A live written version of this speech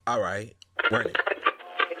All right, run it.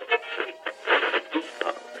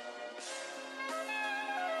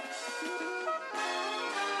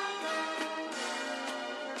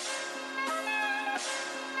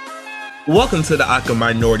 Welcome to the Awkward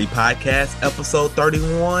Minority Podcast, episode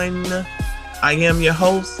 31. I am your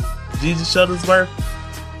host, Jesus Shuttlesworth,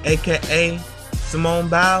 aka Simone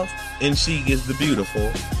Biles, and she is the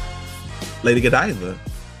beautiful Lady Godiva.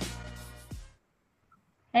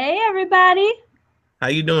 Hey everybody. How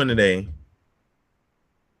you doing today?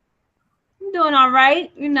 I'm doing all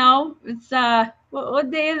right. You know, it's what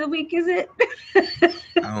day of the week is it?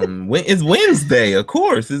 It's Wednesday, of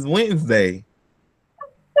course. It's Wednesday.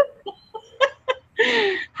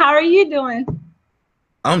 How are you doing?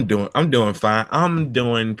 I'm doing fine. I'm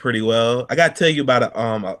doing pretty well. I gotta tell you about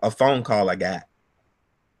a phone call I got.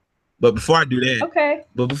 But before I do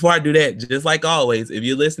that, just like always, if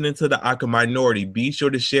you're listening to the Awkward Minority, be sure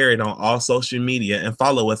to share it on all social media and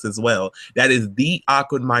follow us as well. That is the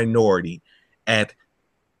Awkward Minority at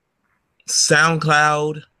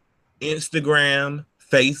SoundCloud, Instagram,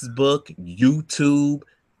 Facebook, YouTube,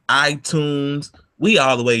 iTunes. We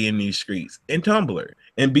all the way in these streets, and Tumblr.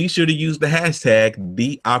 And be sure to use the hashtag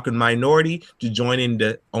 #TheAwkwardMinority to join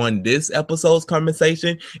in on this episode's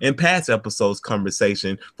conversation and past episodes'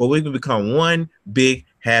 conversation, for we can become one big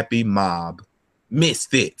happy mob.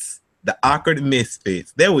 Misfits. The Awkward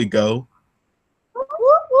Misfits. There we go.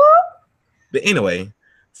 But anyway,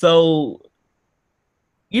 so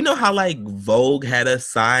you know how like Vogue had us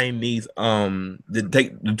sign these to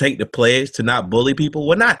take the pledge to not bully people?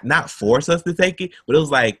 Well, not force us to take it, but it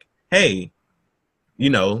was like, hey, you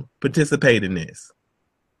know, participate in this.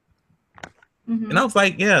 Mm-hmm. And I was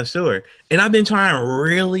like, yeah, sure. And I've been trying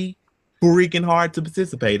really freaking hard to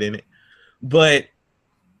participate in it. But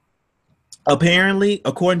apparently,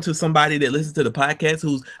 according to somebody that listens to the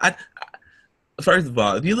podcast, first of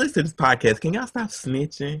all, if you listen to this podcast, can y'all stop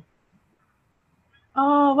snitching?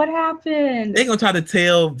 Oh, what happened? They're gonna try to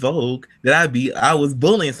tell Vogue that I was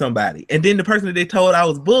bullying somebody. And then the person that they told I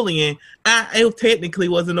was bullying, I technically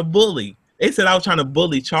wasn't a bully. They said I was trying to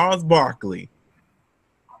bully Charles Barkley.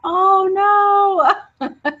 Oh no.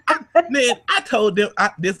 Man, I told them, I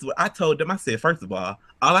said, first of all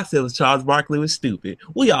I said was Charles Barkley was stupid.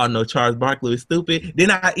 We all know Charles Barkley was stupid. Then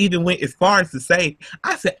I even went as far as to say,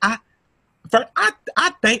 I said, I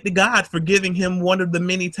thank the God for giving him one of the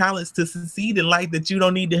many talents to succeed in life that you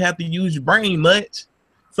don't need to have to use your brain much.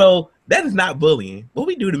 So that is not bullying. What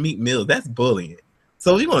we do to Meek Mills, that's bullying.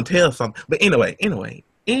 So we're going to tell something. But anyway, that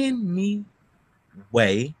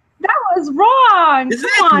was wrong. Exactly.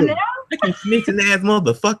 Come on now. Like you snitching ass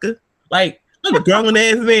motherfucker. Like, I'm a grown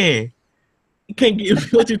ass man. You can't get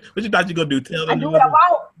what you thought you gonna do? Tell them I do what I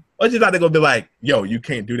want. What you thought they gonna be like? Yo, you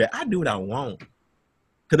can't do that. I do what I want.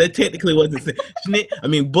 Because that technically wasn't I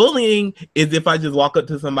mean, bullying is if I just walk up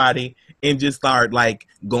to somebody and just start like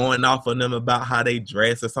going off on them about how they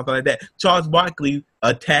dress or something like that. Charles Barkley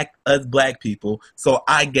attacked us black people, so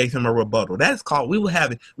I gave him a rebuttal. That's called,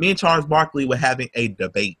 me and Charles Barkley were having a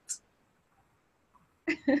debate.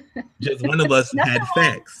 Just one of us had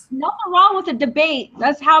facts. Nothing wrong with a debate.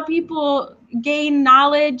 That's how people gain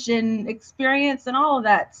knowledge and experience and all of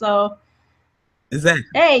that. So exactly.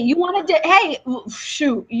 Hey, you want to?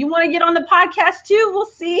 Shoot! You want to get on the podcast too? We'll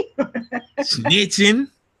see. Snitching.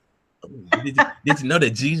 Did you know that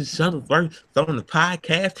Jesus Shuttlesworth on the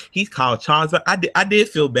podcast? He's called Charles. I did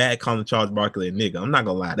feel bad calling Charles Barkley a nigga. I'm not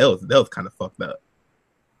gonna lie. That was kind of fucked up.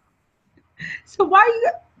 So why are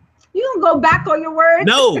you gonna go back on your words?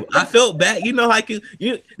 No, I felt bad. You know, like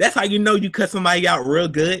you. That's how you know you cut somebody out real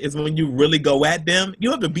good, is when you really go at them.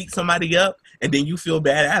 You ever beat somebody up and then you feel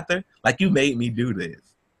bad after? Like, you made me do this.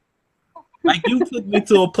 Like, you took me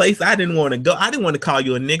to a place I didn't want to go. I didn't want to call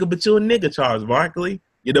you a nigga, but you're a nigga, Charles Barkley.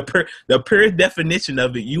 You're the pure definition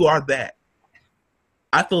of it. You are that.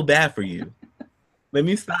 I feel bad for you. Let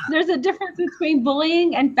me stop. There's a difference between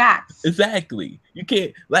bullying and facts. Exactly. You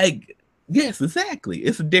can't, like, yes, exactly.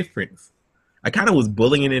 It's a difference. I kind of was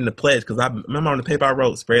bullying in the pledge because I remember on the paper I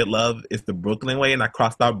wrote, spread love is the Brooklyn way, and I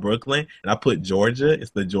crossed out Brooklyn and I put Georgia.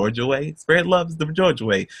 It's the Georgia way. Spread love is the Georgia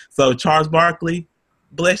way. So Charles Barkley,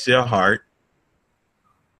 bless your heart.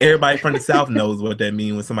 Everybody from the South knows what that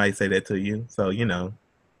means when somebody say that to you. So, you know.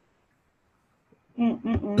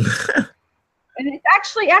 And it's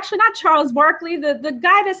actually not Charles Barkley, the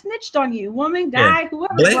guy that snitched on you, woman, guy,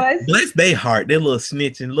 whoever it was. Bless their heart. They're little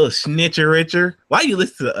snitcher richer. Why you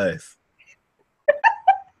listen to us?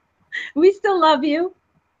 We still love you.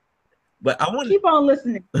 But I want to keep on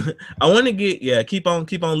listening. I want to keep on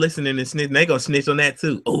listening and snitching. They gonna snitch on that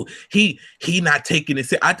too. Oh, he not taking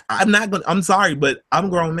it. I'm not gonna. I'm sorry, but I'm a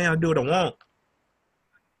grown man. I do what I want.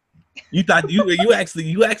 You thought you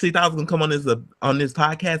actually thought I was gonna come on this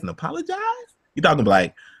podcast and apologize? You thought I'm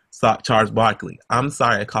like, stop Charles Barkley. I'm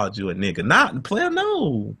sorry I called you a nigga. Not player,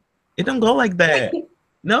 no. It don't go like that.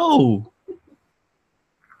 No.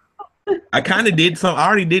 I already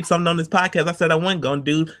did something on this podcast. I said I wasn't gonna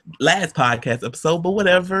do last podcast episode, but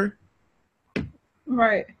whatever.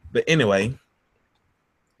 Right. But anyway,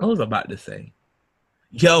 what was I about to say?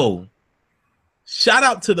 Yo, shout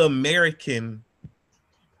out to the American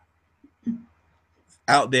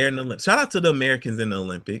out there in the Olympics. Shout out to the Americans in the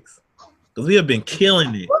Olympics because we have been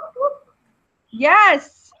killing it.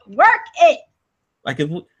 Yes, work it. Like if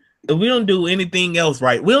we don't do anything else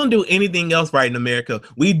right, we don't do anything else right in America.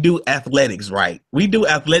 We do athletics right. We do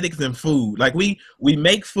athletics and food. Like we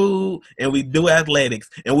make food and we do athletics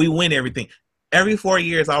and we win everything. Every 4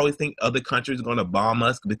 years, I always think other countries are going to bomb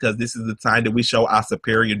us because this is the time that we show our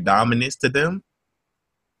superior dominance to them.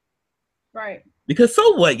 Right. Because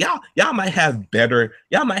so what? Y'all might have better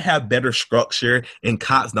structure and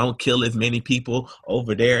cops don't kill as many people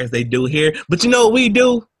over there as they do here. But you know what we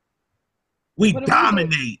do? We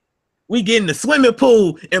dominate. We get in the swimming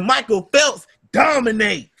pool and Michael Phelps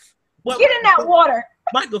dominates. Get in that water.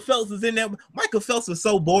 Michael Phelps is in there. Michael Phelps was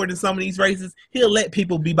so bored in some of these races, he'll let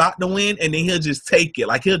people be about to win and then he'll just take it.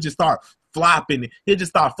 Like he'll just start flopping. He'll just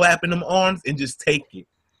start flapping them arms and just take it.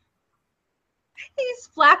 He's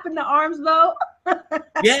flapping the arms though.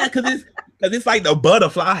 Yeah, because it's like the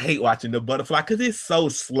butterfly. I hate watching the butterfly because it's so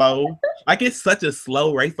slow. Like it's such a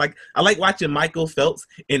slow race. Like I like watching Michael Phelps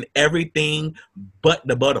in everything but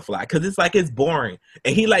the butterfly because it's like it's boring.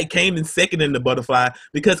 And he like came in second in the butterfly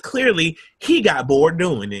because clearly he got bored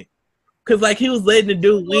doing it. Because like he was letting the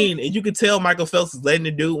dude win, and you could tell Michael Phelps was letting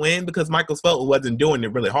the dude win because Michael Phelps wasn't doing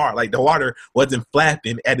it really hard. Like the water wasn't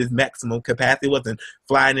flapping at his maximum capacity, wasn't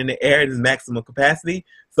flying in the air at his maximum capacity.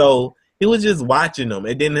 So he was just watching them,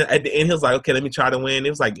 and then at the end he was like, "Okay, let me try to win."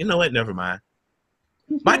 It was like, you know what? Never mind.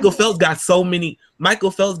 Michael Phelps got so many medals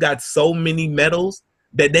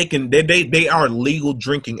that they are legal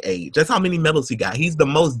drinking age. That's how many medals he got. He's the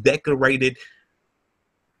most decorated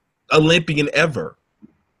Olympian ever.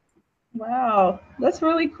 Wow, that's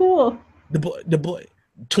really cool. The boy,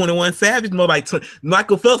 21 Savage, more like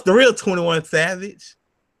Michael Phelps, the real 21 Savage.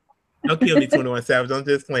 Don't kill me, 21 Savage. I'm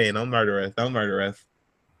just playing. Don't murder us. 21.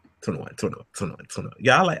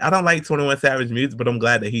 Yeah, I don't like 21 Savage music, but I'm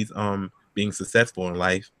glad that he's being successful in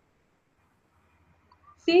life.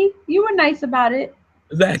 See, you were nice about it.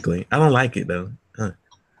 Exactly. I don't like it though.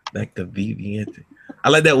 Like the VVN. I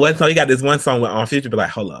like that one song. You got this one song on Future, but like,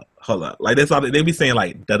 hold up. Like that's all they be saying,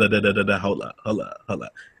 like da da da da da. Hold up.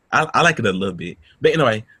 I like it a little bit, but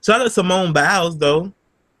anyway. Shout out to Simone Biles though.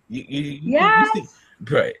 You see,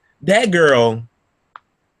 right? That girl.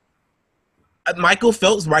 Michael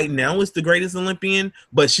Phelps right now is the greatest Olympian,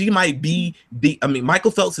 but she might be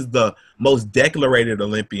Michael Phelps is the most decorated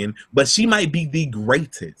Olympian, but she might be the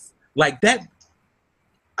greatest. Like that.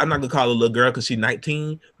 I'm not gonna call her a little girl because she's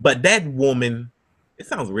 19, but that woman, it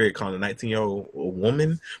sounds weird calling a 19-year-old a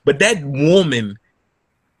woman, but that woman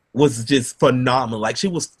was just phenomenal. Like she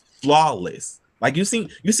was flawless. Like you seen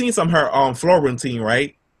some of her floor routine,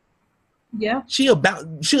 right? Yeah. She'll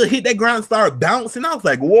hit that ground and start bouncing. I was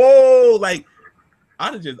like, whoa, like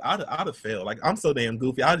I'd have fell. Like I'm so damn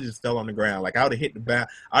goofy. I'd have just fell on the ground. Like I would have hit the ground.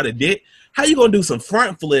 I'd have did. How you gonna do some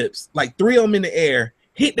front flips, like 3 of them in the air,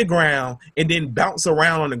 hit the ground, and then bounce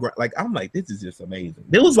around on the ground? Like I'm like, this is just amazing.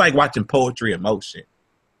 It was like watching poetry in motion.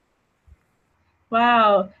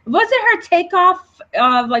 Wow. Was it her takeoff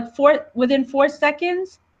within 4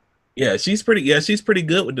 seconds? Yeah, she's pretty good with she's pretty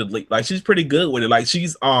good with it. Like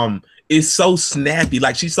she's is so snappy,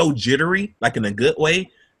 like she's so jittery, like in a good way.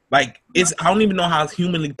 Like I don't even know how it's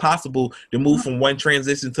humanly possible to move from one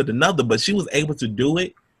transition to another, but she was able to do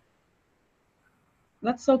it.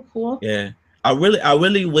 That's so cool. Yeah. I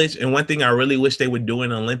really wish, and one thing I really wish they would do in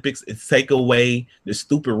the Olympics is take away the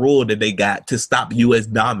stupid rule that they got to stop US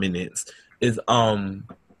dominance. Is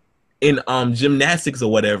in gymnastics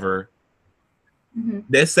or whatever. Mm-hmm.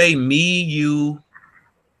 Let's say me, you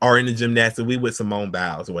are in the gymnastics, we with Simone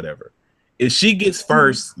Biles or whatever. If she gets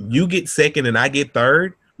first, you get second, and I get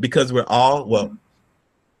third, because we're all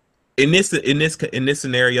in this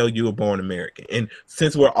scenario, you were born American, and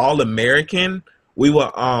since we're all American, we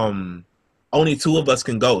were only 2 of us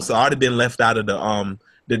can go. So I'd have been left out of the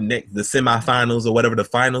semifinals or whatever, the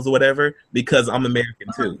finals or whatever, because I'm American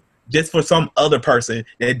too. Just for some other person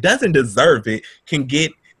that doesn't deserve it can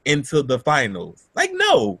get into the finals. Like,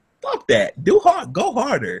 no, fuck that. Go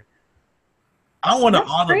harder. I want to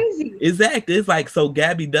honor. Crazy. Exactly. It's like, so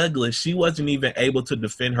Gabby Douglas, she wasn't even able to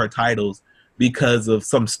defend her titles because of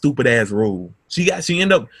some stupid ass rule. She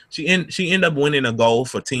ended up winning a gold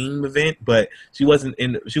for team event, but she wasn't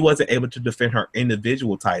able to defend her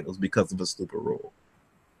individual titles because of a stupid rule.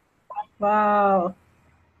 Wow.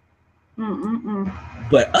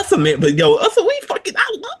 But us men, we fucking,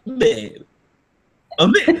 I love men.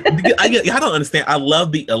 I don't understand. I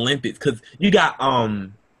love the Olympics because you got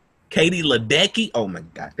Katie Ledecky. Oh my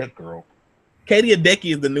gosh, that girl. Katie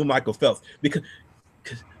Ledecky is the new Michael Phelps because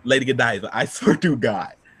Lady Godiva, I swear to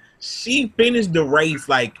God, she finished the race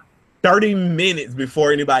like 30 minutes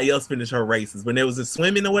before anybody else finished her races when there was a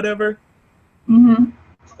swimming or whatever.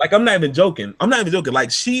 Like I'm not even joking. Like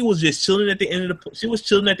she was just chilling at the end of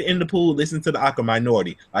the pool, listening to the Aqua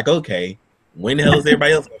Minority. Like, okay, when the hell is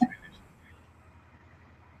everybody else gonna finish?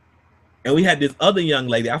 And we had this other young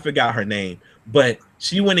lady, I forgot her name, but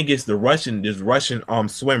she went against this Russian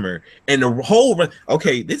swimmer, and the whole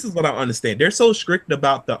this is what I understand. They're so strict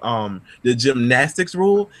about the gymnastics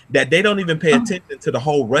rule that they don't even pay attention to the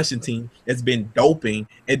whole Russian team that's been doping,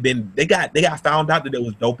 and then they got found out that it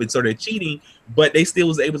was doping, so they're cheating, but they still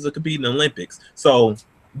was able to compete in the Olympics. So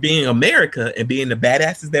being America and being the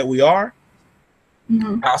badasses that we are,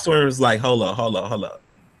 our swimmers like, hold up.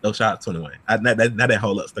 No, shout out 21. Now that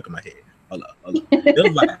hold up stuck in my head. Hold up. It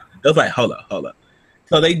was like hold up.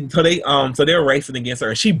 So they were racing against her,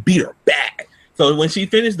 and she beat her back. So when she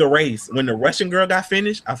finished the race, when the Russian girl got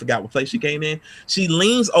finished, I forgot what place she came in. She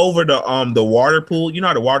leans over the water pool. You know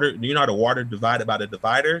how the water divided by the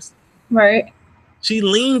dividers, right? She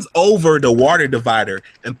leans over the water divider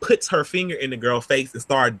and puts her finger in the girl's face and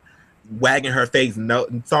start wagging her face.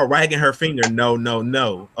 Start wagging her finger.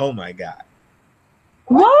 No. Oh my God.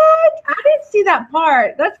 What? I didn't see that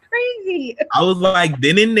part. That's crazy. I was like,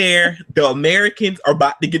 then and there, the Americans are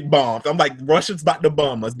about to get bombed. I'm like, Russians about to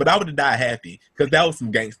bomb us, but I would have died happy because that was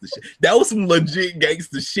some gangster shit. That was some legit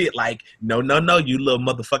gangster shit. Like, no, you little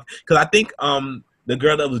motherfucker. Because I think the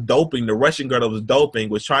girl that was doping, the Russian girl that was doping,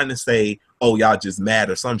 was trying to say, "Oh, y'all just mad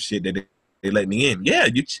or some shit that they let me in." Yeah,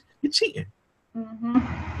 you're cheating.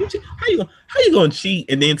 How you gonna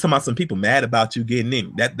cheat and then talking about some people mad about you getting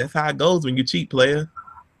in? That's how it goes when you cheat, player.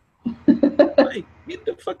 Like, get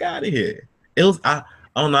the fuck out of here. It was I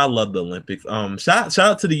don't know. I love the Olympics. Shout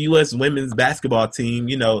out to the U.S. women's basketball team.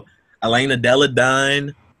 You know, Elena Della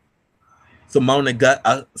Dunn, Simone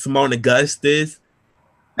Augustus,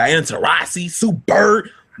 Diana Taurasi, Sue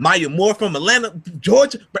Bird, Maya Moore from Atlanta,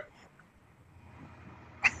 Georgia.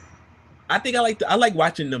 I think I like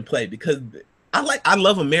watching them play because I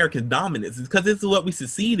love American dominance because it's what we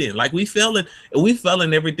succeed in. Like we fell in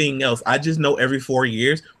everything else. I just know every 4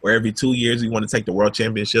 years or every 2 years we want to take the world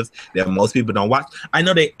championships that most people don't watch. I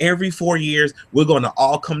know that every 4 years we're going to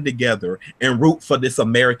all come together and root for this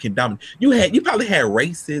American dominance. You probably had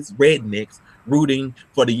racist rednecks rooting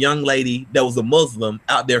for the young lady that was a Muslim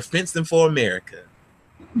out there fencing for America.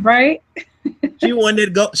 Right. She won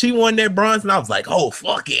that bronze, and I was like, oh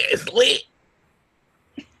fuck yeah, it's lit.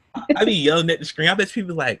 I be yelling at the screen. I bet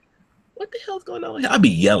people like, what the hell's going on here? I be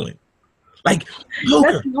yelling. Like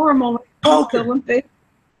poker. That's normal. Poker. Olympics.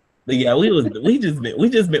 But yeah,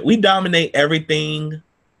 we dominate everything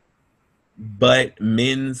but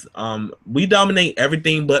men's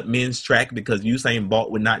track because Usain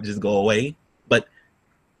Bolt would not just go away. But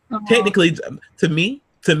technically to me,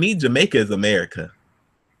 Jamaica is America.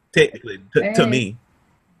 Technically, to me.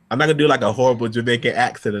 I'm not gonna do like a horrible Jamaican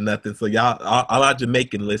accent or nothing. So y'all, all our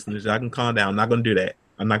Jamaican listeners, y'all can calm down. I'm not gonna do that.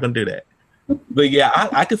 But yeah,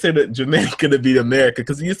 I consider Jamaica to be America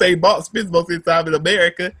because Usain Bolt spends most of his time in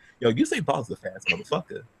America. Yo, Usain Bolt's a fast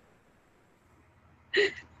motherfucker.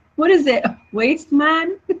 What is it, waste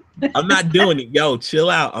man? I'm not doing it. Yo, chill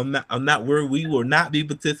out. I'm not. We will not be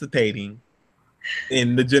participating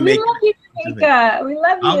in the Jamaica. We love you, Jamaica. We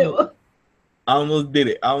love you. I almost did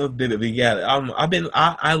it. But yeah,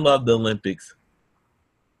 I love the Olympics.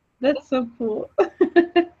 That's so cool.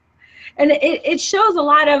 And it shows a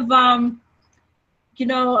lot of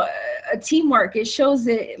teamwork. It shows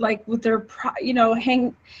it like with their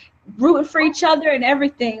rooting for each other and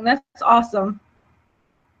everything. That's awesome.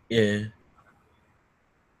 Yeah.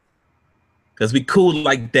 Cause we cool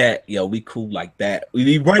like that. Yo, we cool like that. We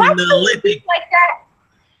be running the Olympics like that.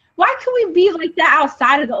 Why can we be like that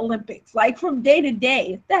outside of the Olympics? Like from day to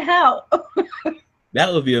day? What the hell?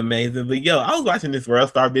 That would be amazing. But yo, I was watching this World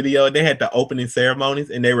Star video. They had the opening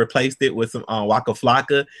ceremonies and they replaced it with some Waka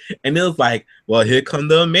Flocka. And it was like, well, here come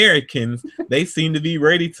the Americans. They seem to be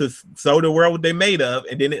ready to show the world what they made of.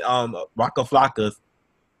 And then Waka Flocka's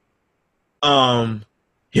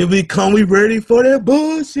here we come, we ready for that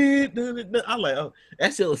bullshit. I'm like, oh,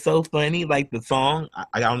 that shit was so funny. Like the song,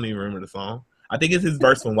 I don't even remember the song. I think it's his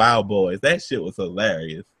verse from Wild Boys. That shit was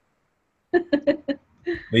hilarious. But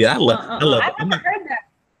yeah, I love it. I've never heard that.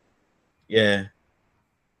 Yeah.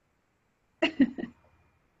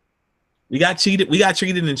 We got cheated. We got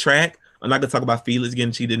treated in track. I'm not gonna talk about Felix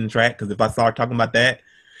getting cheated in track because if I start talking about that,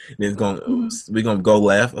 then we're gonna go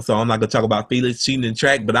left. So I'm not gonna talk about Felix cheating in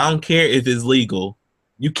track. But I don't care if it's legal.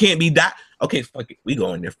 You can't be Okay, fuck it. We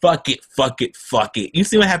go in there. Fuck it. Fuck it. Fuck it. You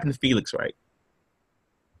see what happened to Felix, right?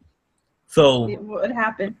 So what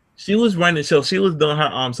happened? She was running. So she was doing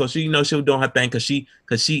her So she, she was doing her thing because she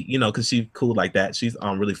cool like that. She's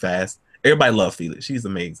really fast. Everybody loves Felix. She's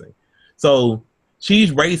amazing. So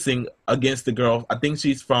she's racing against the girl. I think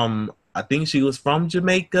she was from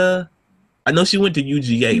Jamaica. I know she went to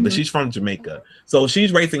UGA, but she's from Jamaica. So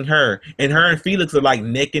she's racing her and Felix are like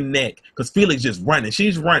neck and neck because Felix just running.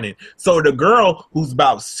 She's running. So the girl who's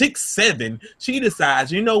about 6'7", she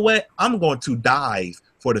decides, you know what? I'm going to dive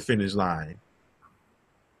for the finish line.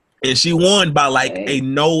 And she won by like a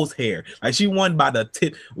nose hair. Like she won by the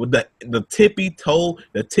tip with the tippy toe,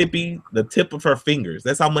 the tip of her fingers.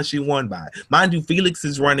 That's how much she won by. Mind you, Felix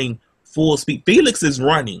is running full speed. Felix is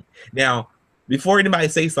running. Now, before anybody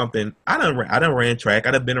say something, I done ran track.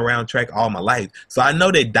 I done been around track all my life. So I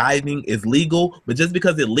know that diving is legal, but just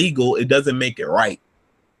because it's legal, it doesn't make it right.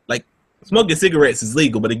 Like smoking cigarettes is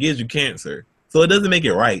legal, but it gives you cancer. So it doesn't make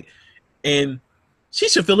it right. And she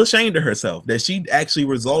should feel ashamed of herself that she actually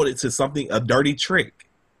resorted to a dirty trick.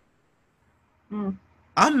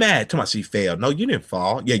 I'm mad. Tell me she failed. No, you didn't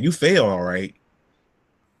fall. Yeah, you failed, all right.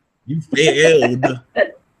 You failed.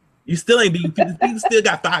 You still ain't beating. You still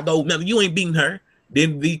got 5 gold medals. You ain't beating her.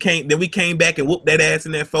 Then we came back and whooped that ass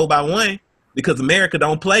in that 4x1 because America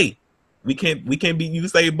don't play. We can't beat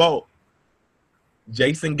Usain Bolt.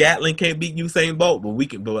 Jason Gatlin can't beat Usain Bolt, but we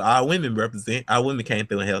can. But our women represent. Our women came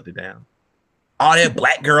through and held it down. All that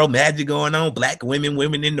black girl magic going on, black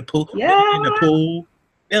women in the pool, in the pool.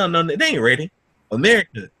 They don't know. They ain't ready.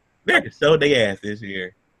 America showed their ass this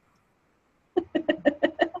year.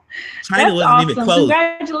 China wasn't even close.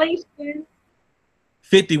 Congratulations.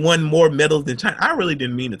 51 more medals than China. I really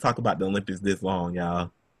didn't mean to talk about the Olympics this long, y'all.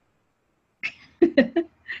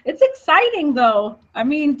 It's exciting though. I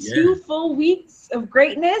mean, 2 full weeks of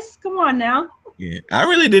greatness. Come on now. Yeah, I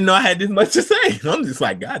really didn't know I had this much to say. I'm just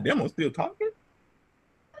like, God damn, I'm still talking.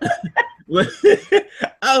 But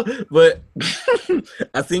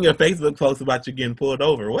I seen your Facebook post about you getting pulled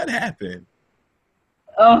over. What happened?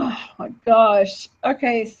 Oh my gosh.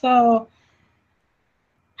 Okay, so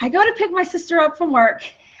I go to pick my sister up from work.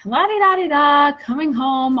 La-di-da-di-da, coming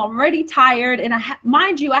home, already tired, and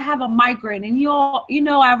mind you, I have a migraine, and you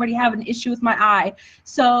know I already have an issue with my eye.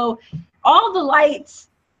 So all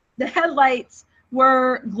the headlights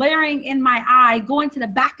were glaring in my eye, going to the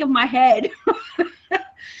back of my head.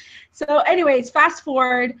 So anyways, fast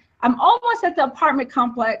forward, I'm almost at the apartment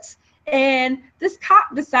complex, and this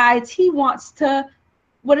cop decides he wants to,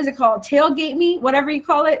 what is it called? Tailgate me, whatever you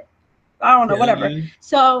call it. I don't know, whatever.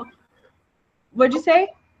 So what'd you say?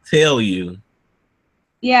 Tell you.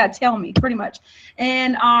 Yeah, tell me, pretty much.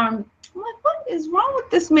 And I'm like, what is wrong with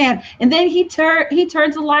this man? And then he turns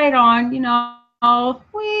the light on,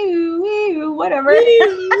 whatever.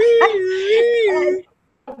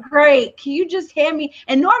 Great. Can you just hand me?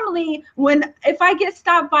 And normally if I get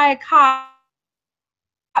stopped by a cop,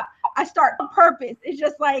 I start on purpose. It's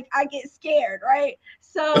just like I get scared, right?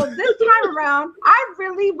 So this time around, I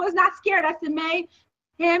really was not scared. I said, May,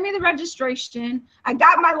 hand me the registration. I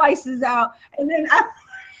got my license out, and then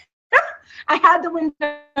I had the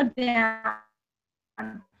window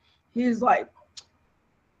down. He's like,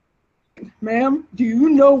 ma'am, do you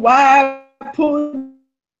know why I pulled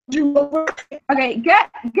you over? Okay,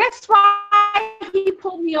 guess why he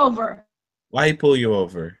pulled me over? Why he pull you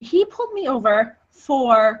over? He pulled me over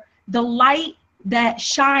for the light that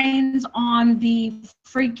shines on the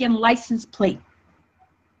freaking license plate.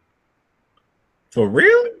 For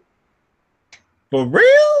real? For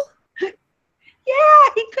real? Yeah,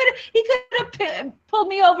 he could have pulled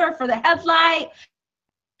me over for the headlight,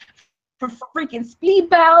 for freaking speed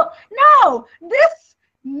belt. No, this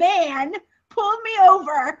man pulled me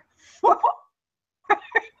over for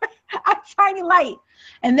a tiny light.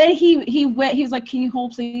 And then he was like, can you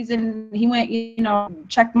hold please? And he went,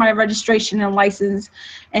 checked my registration and license.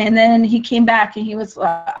 And then he came back and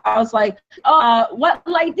I was like, what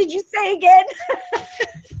light did you say again?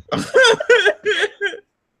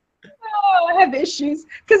 Oh, I have issues.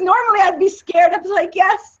 Because normally I'd be scared. I'd be like,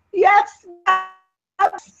 yes.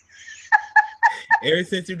 Ever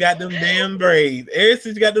since you got them damn braids, ever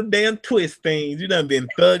since you got them damn twist things, you done been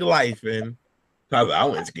thug life and probably I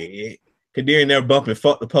wasn't scared. Kadiri never bumping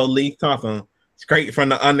fuck the police, talking straight from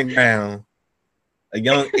the underground. A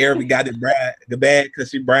young Eric got it bad because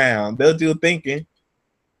she brown. That's what you thinking.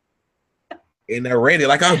 And they're ready.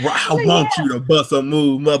 Like, I want you to bust a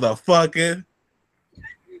move, motherfucker.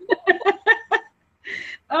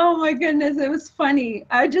 Oh my goodness, it was funny.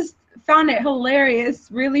 I just found it hilarious.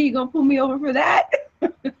 Really, you gonna pull me over for that?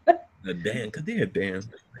 A damn, cause they're a damn.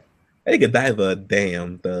 They could die for a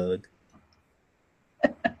damn thug.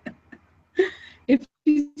 If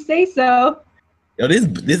you say so. Yo,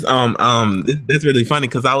 this really funny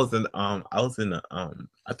because I was in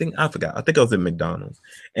I think I was in McDonald's,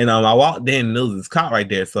 and I walked in and there was this cop right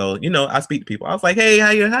there. So I speak to people. I was like, hey,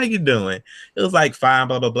 how you doing? It was like fine,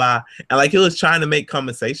 blah blah blah, and like he was trying to make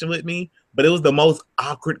conversation with me, but it was the most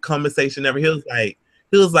awkward conversation ever. He was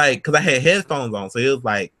like, because I had headphones on, so he was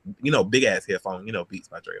like, big ass headphone, Beats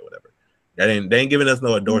by Dre or whatever. They ain't giving us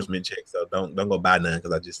no endorsement check, so don't go buy none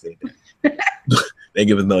because I just said that. They ain't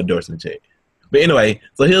give us no endorsement check. But anyway,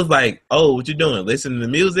 so he was like, oh, what you doing? Listening to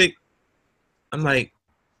music? I'm like,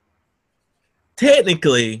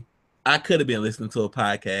 technically, I could have been listening to a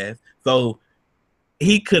podcast. So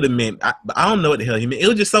he could have meant, I don't know what the hell he meant. It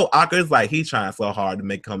was just so awkward. It's like he's trying so hard to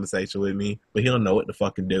make conversation with me, but he don't know what to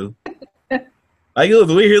fucking do. Like, it was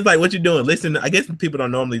weird. He was like, what you doing? Listen, I guess people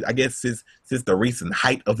don't normally, since the recent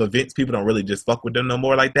height of events, people don't really just fuck with them no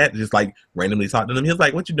more like that. Just like randomly talk to them. He was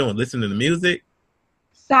like, what you doing? Listening to music?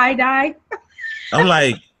 Side-eye? I'm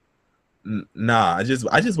like, nah, I just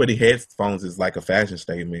wear the headphones is like a fashion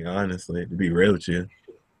statement, honestly, to be real with you.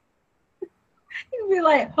 You'd be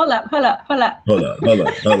like, hold up.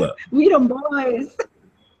 We them boys.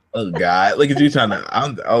 Oh God, look at you trying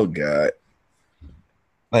to. Oh God.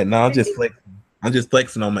 Like, no, I'm just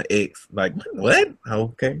flexing on my ex. Like, what?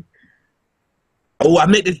 Okay. Oh, I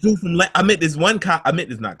met this dude I met this one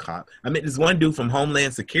dude from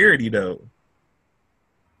Homeland Security though.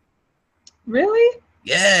 Really?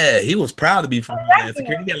 Yeah, he was proud to be from Homeland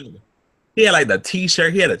Security. He had like the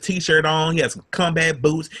t-shirt. He had a t-shirt on. He had some combat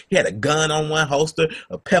boots. He had a gun on one holster,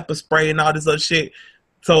 a pepper spray, and all this other shit.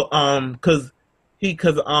 So, cause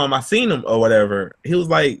I seen him or whatever. He was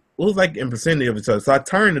like, it was like in vicinity of each other. So I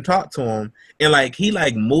turned to talk to him, and like he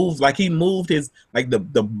moved his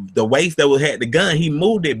the waist that had the gun. He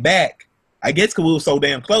moved it back. I guess because we were so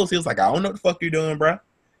damn close. He was like, I don't know what the fuck you're doing, bro.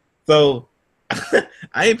 So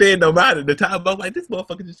I ain't paying nobody. The time I was like, this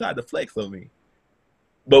motherfucker just tried to flex on me.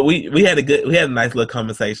 But we had a nice little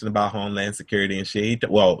conversation about Homeland Security and shit.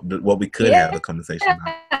 We could have a conversation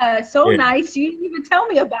about. Yeah, so nice. You didn't even tell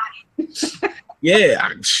me about it. Yeah,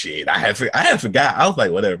 I had forgot. I was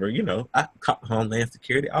like, whatever, I call Homeland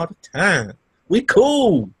Security all the time. We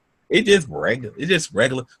cool. It's just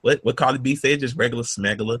regular. What Cardi B said, just regular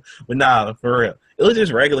smuggler. But nah, for real, it was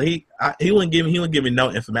just regular. He wouldn't give me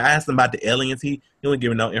no information. I asked him about the aliens. He wouldn't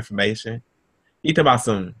give me no information. He talking about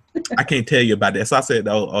some. I can't tell you about that. So I said,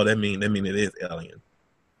 oh, that mean it is alien.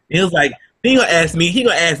 He was like, he gonna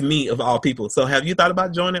ask me of all people. So have you thought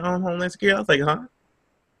about joining Homeland Security? I was like, huh?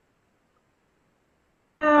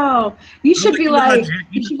 Oh, you should be like,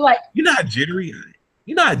 you know how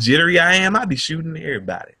jittery I am. I be shooting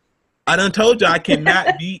everybody. I done told you I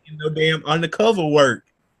cannot be in no damn undercover work.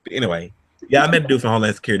 But anyway, yeah, I met a dude from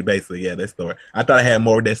Homeland Security, basically. Yeah, that story. I thought I had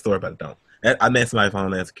more of that story, but I don't. I met somebody from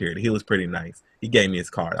Homeland Security. He was pretty nice. He gave me his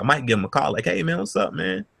card. I might give him a call, like, hey, man, what's up,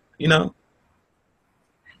 man? You're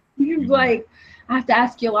like, I have to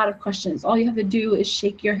ask you a lot of questions. All you have to do is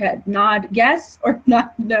shake your head, nod yes or nod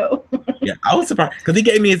no. Yeah, I was surprised because he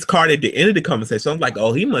gave me his card at the end of the conversation. I was like,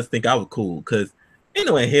 oh, he must think I was cool because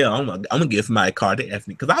anyway, hell, I'm gonna give somebody a card. They asked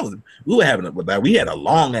me because we had a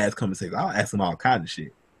long ass conversation. I was asking him all kinds of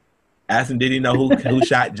shit. Asked him, did he know who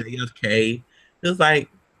shot JFK? It was like,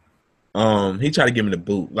 he tried to give me the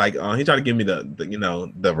boot. Like, he tried to give me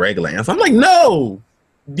the regular answer. I'm like, no.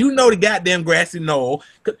 You know the goddamn grassy knoll.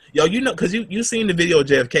 Yo, because you seen the video of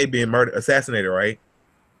JFK being assassinated, right?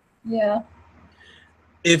 Yeah.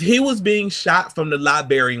 If he was being shot from the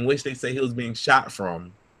library in which they say he was being shot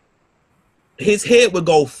from, his head would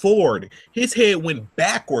go forward. His head went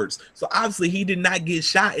backwards. So obviously he did not get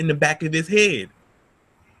shot in the back of his head.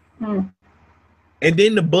 And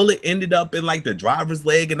then the bullet ended up in like the driver's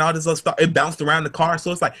leg and all this other stuff. It bounced around the car.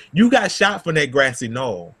 So it's like, you got shot from that grassy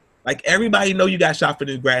knoll. Like, everybody know you got shot from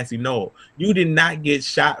this grassy knoll. You did not get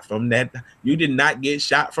shot from that. You did not get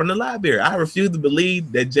shot from the library. I refuse to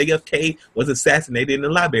believe that JFK was assassinated in the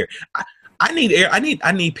library. I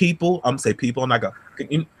need people. I'm gonna say people. I'm not gonna.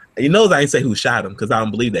 You know, I ain't say who shot him because I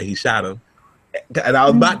don't believe that he shot him. And I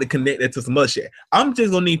was about to connect that to some other shit. I'm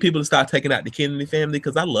just gonna need people to start taking out the Kennedy family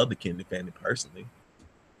because I love the Kennedy family personally.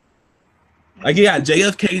 Like, you got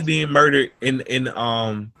JFK being murdered in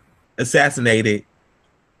assassinated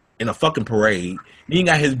in a fucking parade. Then you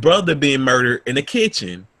got his brother being murdered in the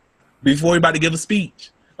kitchen before he about to give a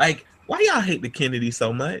speech. Like, why y'all hate the Kennedys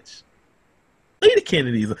so much? Look at the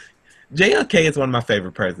Kennedys. JFK is one of my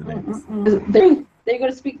favorite presidents. They're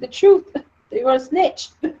going to speak the truth. They're going to snitch.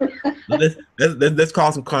 let's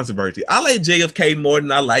cause some controversy. I like JFK more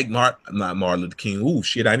than I like not Martin Luther King. Ooh,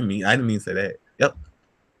 shit! I didn't mean to say that. Yep.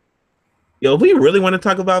 Yo, if we really want to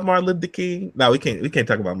talk about Martin Luther King, no, we can't. We can't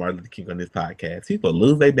talk about Martin Luther King on this podcast. People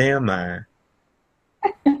lose their damn mind.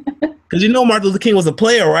 Because you know Martin Luther King was a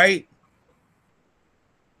player, right?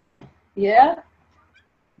 Yeah.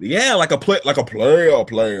 Yeah, like a player. Like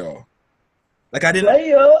I didn't.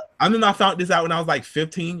 I remember I found this out when I was like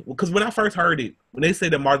 15. Because when I first heard it, when they say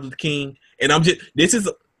that Martin Luther King, and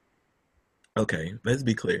okay, let's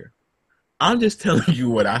be clear. I'm just telling you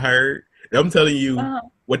what I heard. I'm telling you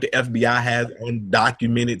what the FBI has on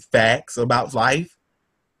documented facts about life.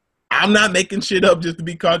 I'm not making shit up just to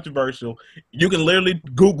be controversial. You can literally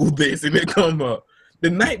Google this and it come up. The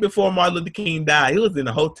night before Martin Luther King died, he was in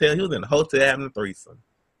a hotel. He was in a hotel having a threesome.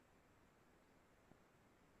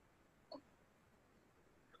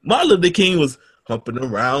 Martin Luther King was humping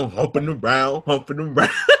around. Yo,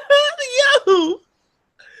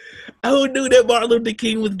 who knew that Martin Luther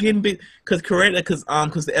King was getting bit? Because the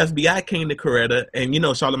FBI came to Coretta, and you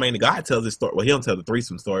know Charlamagne the God tells this story. Well, he don't tell the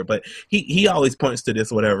threesome story, but he always points to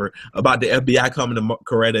this, or whatever, about the FBI coming to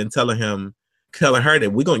Coretta and telling her that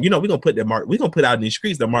we're gonna put out in these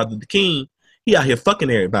streets that Martin Luther King, he out here fucking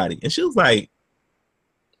everybody, and she was like,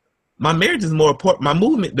 my marriage is more important.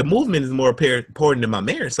 The movement is more important than my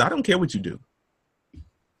marriage. So I don't care what you do.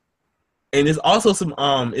 And it's also some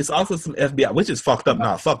FBI, which is fucked up.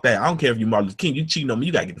 Nah, fuck that. I don't care if you Martin Luther King. You cheating on me,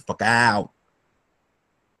 you gotta get the fuck out.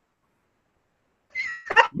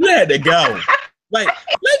 You had to go. Like,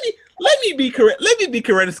 let me be correct. Let me be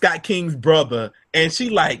Coretta Scott King's brother. And she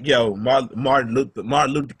like, yo, Martin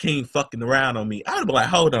Luther King fucking around on me. I'd be like,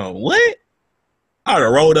 hold on, what? I'd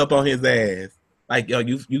have rolled up on his ass. Like, yo,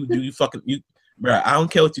 you bro, I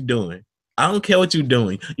don't care what you're doing. I don't care what you're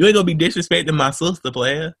doing. You ain't gonna be disrespecting my sister,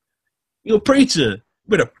 player. You a preacher. You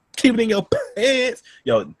better keep it in your pants.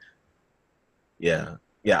 Yo, yeah.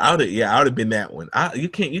 I would have been that one. I don't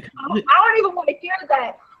even want to hear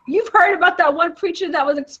that. You've heard about that one preacher that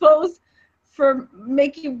was exposed for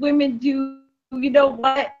making women do, you know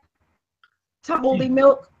what? Holy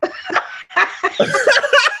milk.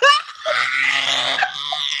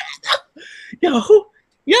 Yo,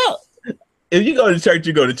 if you go to church,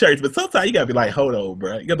 you go to church. But sometimes you gotta be like, hold on,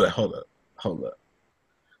 bro. You gotta be like, hold up.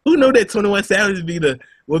 Who knew that 21 Savage would be the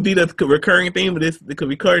recurring theme of this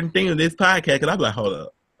podcast? Cause I'm like, hold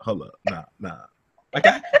up, nah. Like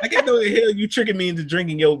I can't know the hell you tricking me into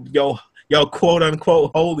drinking your quote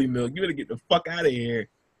unquote holy milk. You better get the fuck out of here.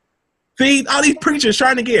 See, all these preachers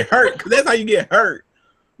trying to get hurt, cause that's how you get hurt.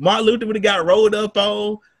 Martin Luther would have got rolled up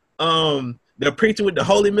on. The preacher with the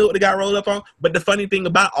holy milk that got rolled up on. But the funny thing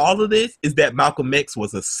about all of this is that Malcolm X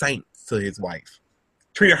was a saint to his wife.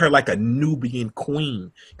 Treated her like a Nubian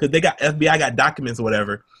queen. Because FBI got documents or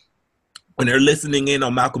whatever when they're listening in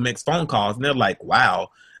on Malcolm X phone calls, and they're like, wow,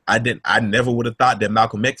 I never would have thought that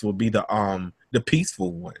Malcolm X would be the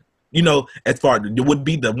peaceful one. You know, as far as it would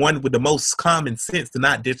be the one with the most common sense to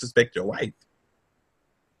not disrespect your wife.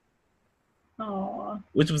 Aww.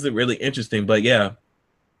 Which was really interesting, but yeah.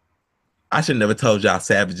 I should never told y'all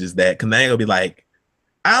savages that, because they ain't gonna be like,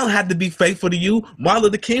 I don't have to be faithful to you. Martin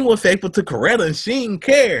Luther King was faithful to Coretta, and she didn't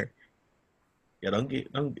care. Yeah, don't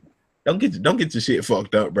get your shit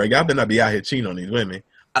fucked up, bro. Y'all better not be out here cheating on these women.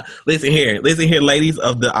 Listen here, ladies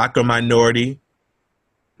of the awkward minority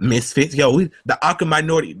misfits. Yo, the awkward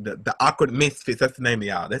minority, the awkward misfits. That's the name of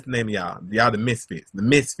y'all. Y'all the misfits. The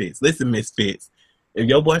misfits. Listen, misfits. If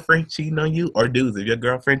your boyfriend cheating on you, or dudes, if your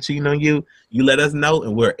girlfriend cheating on you, you let us know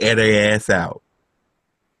and we'll air their ass out.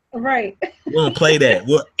 Right. We don't play that.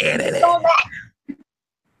 We'll air that ass.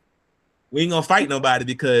 We ain't gonna fight nobody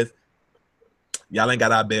because y'all ain't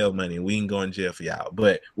got our bail money. We ain't going to jail for y'all.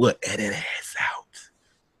 But we'll air that ass out.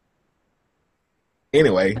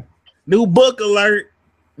 Anyway, new book alert.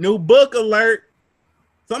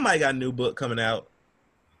 Somebody got a new book coming out.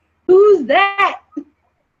 Who's that?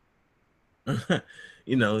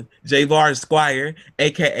 You know, Javar Squire,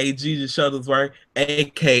 a.k.a. Jesus Shuttlesworth,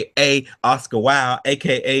 a.k.a. Oscar Wilde,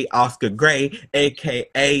 a.k.a. Oscar Gray,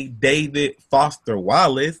 a.k.a. David Foster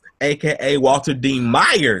Wallace, a.k.a. Walter Dean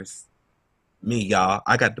Myers. Me, y'all.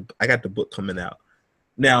 I got the book coming out.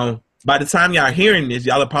 Now, By the time y'all hearing this,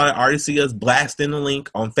 y'all will probably already see us blasting the link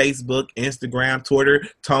on Facebook, Instagram, Twitter,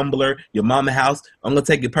 Tumblr, your mama house. I'm gonna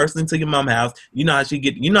take it personally to your mama house. You know how she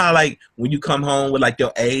get, you know how like when you come home with like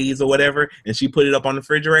your A's or whatever and she put it up on the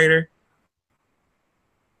refrigerator?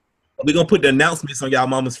 We're gonna put the announcements on y'all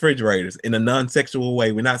mama's refrigerators in a non-sexual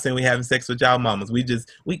way. We're not saying we having sex with y'all mamas.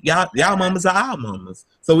 Y'all mamas are our mamas.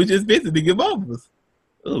 So we just visit to give mamas.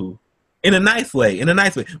 Ooh. In a nice way.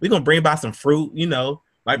 We're gonna bring by some fruit, you know.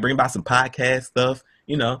 Might bring by some podcast stuff.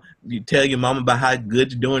 You know, you tell your mama about how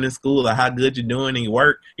good you're doing in school or how good you're doing in your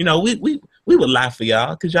work. You know, we would lie for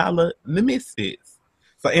y'all because y'all are the misfits.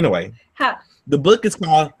 So anyway, the book is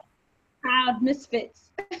called Proud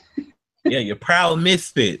Misfits. Yeah, you're proud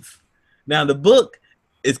misfits. Now the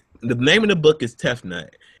name of the book is Tough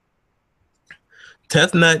Nut.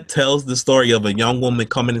 Tough Nut tells the story of a young woman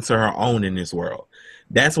coming into her own in this world.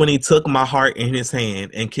 That's when he took my heart in his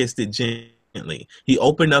hand and kissed it gently. He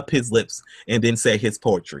opened up his lips and then said his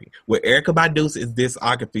poetry. With Erykah Badu's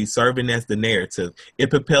discography serving as the narrative, it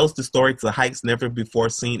propels the story to heights never before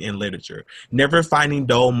seen in literature, never finding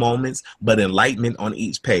dull moments, but enlightenment on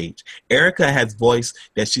each page. Erykah has voiced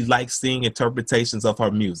that she likes seeing interpretations of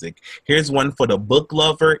her music. Here's one for the book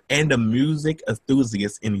lover and the music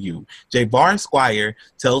enthusiast in you. Javar Squire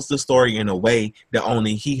tells the story in a way that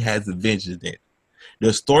only he has envisioned it.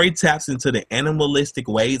 The story taps into the animalistic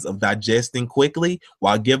ways of digesting quickly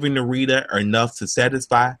while giving the reader enough to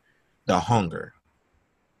satisfy the hunger.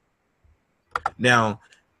 Now,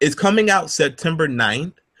 it's coming out September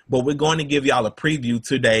 9th, but we're going to give y'all a preview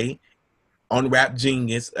today on Rap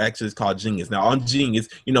Genius. Actually, it's called Genius. Now, on Genius,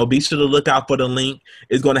 you know, be sure to look out for the link.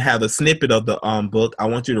 It's going to have a snippet of the book. I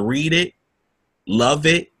want you to read it, love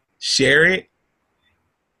it, share it.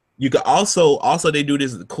 You can also they do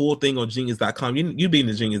this cool thing on genius.com. You've been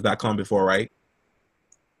to genius.com before, right?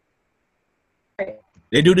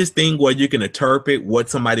 They do this thing where you can interpret what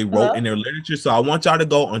somebody wrote in their literature. So I want y'all to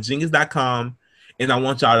go on genius.com and I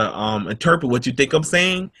want y'all to interpret what you think I'm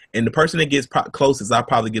saying. And the person that gets closest, I'll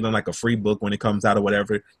probably get on like a free book when it comes out or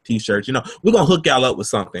whatever, t-shirts. You know, we're going to hook y'all up with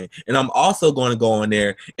something. And I'm also going to go on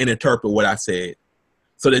there and interpret what I said,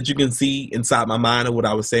 so that you can see inside my mind of what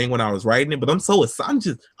I was saying when I was writing it. But I'm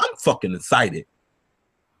fucking excited.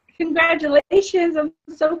 Congratulations. I'm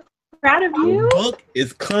so proud of you. The book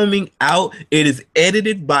is coming out. It is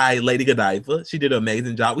edited by Lady Godiva. She did an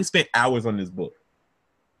amazing job. We spent hours on this book.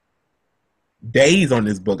 Days on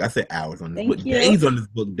this book. I said hours on this book. Days on this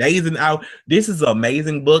book. Days and hours. This is an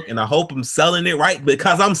amazing book, and I hope I'm selling it right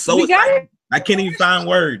because I'm so excited. I can't even find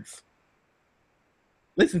words.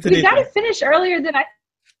 Listen to this. We got to finish earlier than I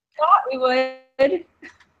thought we would.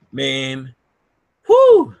 Man,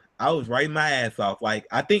 whoo! I was writing my ass off. Like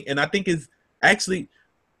I think it's actually,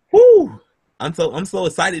 whoo! I'm so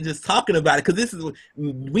excited just talking about it because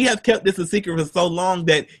we have kept this a secret for so long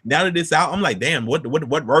that now that it's out, I'm like, damn, what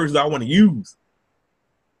words do I want to use?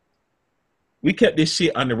 We kept this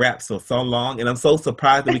shit under wraps for so long, and I'm so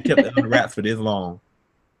surprised that we kept it under wraps for this long.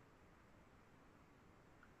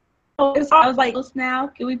 I was like, now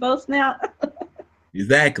can we boast now?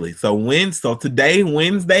 Exactly. So today,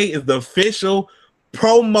 Wednesday, is the official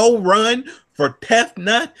promo run for Tough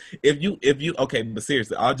Nut. If you okay, but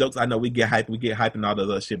seriously, all jokes, I know we get hype and all the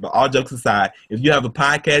other shit, but all jokes aside, if you have a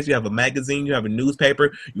podcast, you have a magazine, you have a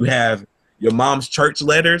newspaper, you have your mom's church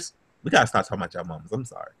letters, we gotta stop talking about your moms. I'm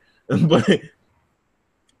sorry. But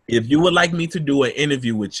if you would like me to do an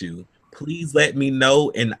interview with you, please let me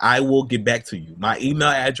know and I will get back to you. My email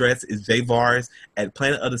address is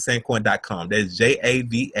javars@planetofthesancorn.com. That's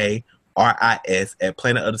JAVARIS at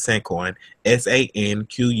planetofthesancorn,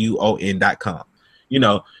 SANQUON.com. You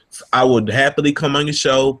know, I would happily come on your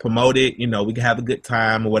show, promote it, you know, we can have a good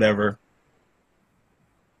time or whatever.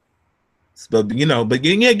 But you know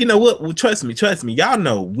what? Well, trust me. Y'all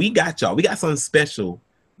know we got y'all. We got something special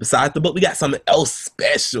besides the book. We got something else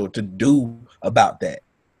special to do about that.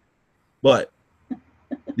 But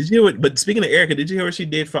did you hear? But speaking of Erykah, did you hear what she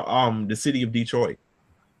did for the city of Detroit?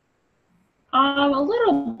 A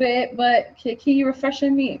little bit, but can you refresh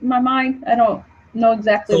my mind? I don't know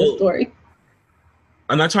exactly the story.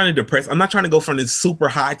 I'm not trying to depress. I'm not trying to go from this super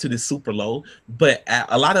high to this super low, but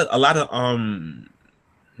a lot of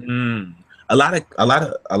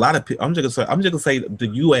people. I'm just gonna say the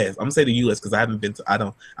U.S. I'm gonna say the U.S. because I haven't been to. I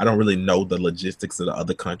don't really know the logistics of the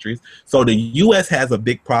other countries. So the U.S. has a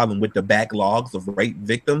big problem with the backlogs of rape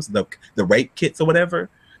victims, the rape kits or whatever.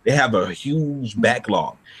 They have a huge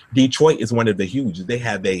backlog. Detroit is one of the huge. They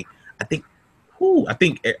have I don't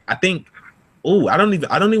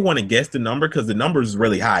even want to guess the number because the number is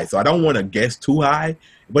really high. So I don't want to guess too high,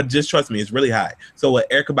 but just trust me, it's really high. So what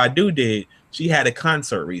Erykah Badu did, she had a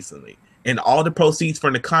concert recently, and all the proceeds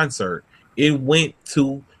from the concert, it went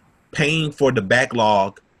to paying for the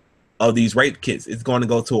backlog of these rape kits. It's going to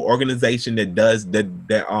go to an organization that does that.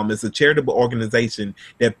 It's a charitable organization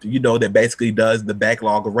that that basically does the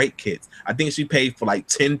backlog of rape kits. I think she paid for like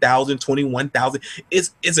 10,000, 21,000.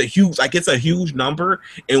 It's a huge number.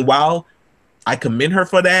 And while I commend her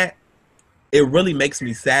for that, it really makes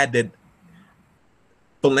me sad that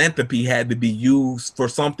philanthropy had to be used for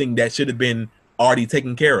something that should have been already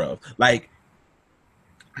taken care of. Like,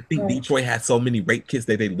 I think Detroit has so many rape kits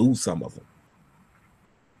that they lose some of them.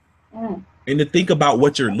 And to think about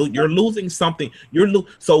what you're losing something.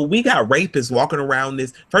 So we got rapists walking around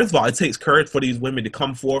this. First of all, it takes courage for these women to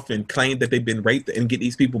come forth and claim that they've been raped and get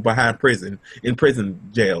these people behind in prison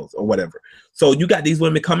jails or whatever. So you got these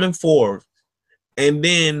women coming forth, and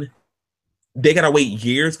then they gotta wait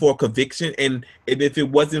years for a conviction. And if it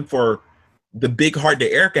wasn't for the big heart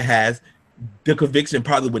that Erica has, the conviction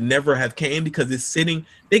probably would never have came, because it's sitting.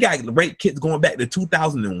 They got rape kits going back to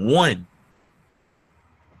 2001.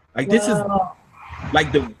 Like, this is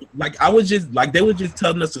I was just like, they were just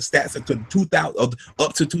telling us the stats up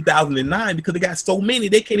to 2009, because they got so many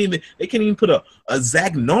they can't even put a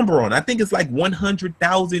exact number on. I think it's like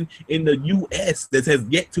 100,000 in the U.S. that has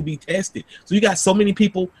yet to be tested. So you got so many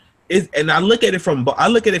people. And I look at it from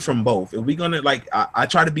both. If we're gonna I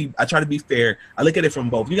try to be fair. I look at it from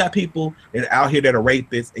both. You got people that are out here that are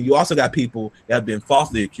rapists, and you also got people that have been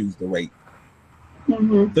falsely accused of rape.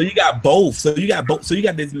 Mm-hmm. So you got both. So you got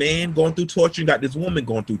this man going through torture. You got this woman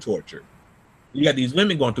going through torture. You got these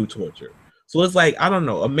women going through torture. So it's like, I don't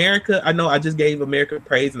know. America, I know I just gave America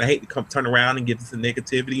praise, and I hate to turn around and give this some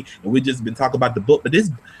negativity. And we've just been talking about the book, but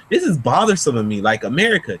this is bothersome to me. Like,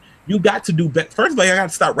 America, you got to do better. First of all, you got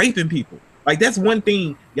to stop raping people. Like, that's one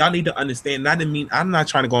thing y'all need to understand. And I'm not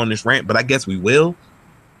trying to go on this rant, but I guess we will.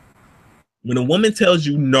 When a woman tells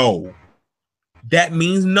you no, that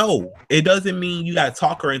means no. It doesn't mean you gotta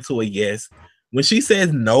talk her into a yes. When she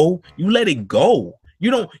says no, you let it go.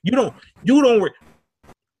 You don't.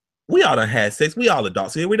 We all done had sex. We all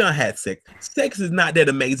adults here. We done had sex. Sex is not that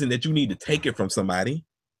amazing that you need to take it from somebody.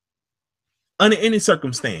 Under any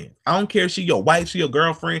circumstance. I don't care if she your wife, she your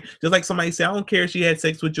girlfriend. Just like somebody said, I don't care if she had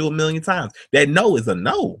sex with you a million times. That no is a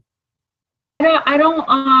no. I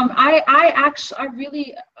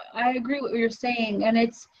agree with what you're saying, and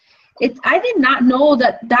it's I did not know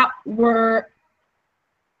that were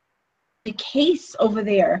the case over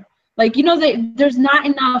there. Like, there's not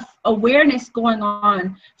enough awareness going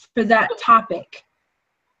on for that topic.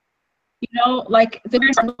 Like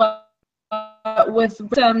with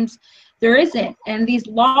victims, there isn't, and these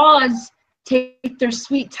laws take their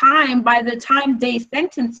sweet time. By the time they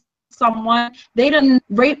sentence someone, they done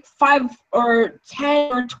rape 5 or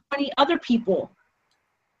 10 or 20 other people.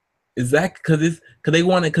 Exactly, because they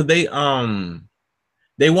want to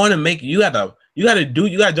make you gotta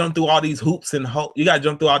jump through all these hoops and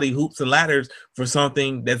ladders for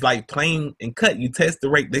something that's like plain and cut. You test the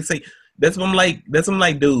rate. They say that's what I'm like,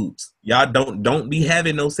 dudes. Y'all don't be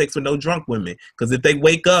having no sex with no drunk women, because if they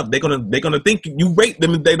wake up, they're gonna think you raped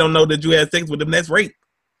them if they don't know that you had sex with them. That's rape.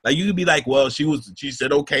 Like, you could be like, well, she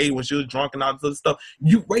said okay when she was drunk and all this other stuff.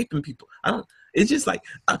 You raping people. It's just like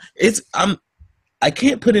I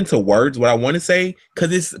can't put into words what I want to say,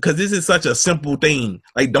 because this is such a simple thing.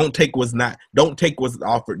 Like, don't take what's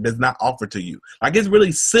offered, does not offer to you. Like, it's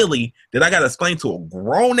really silly that I got to explain to a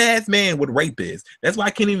grown ass man what rape is. That's why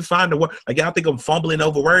I can't even find the word. Like, y'all think I'm fumbling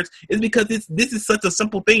over words. It's because this is such a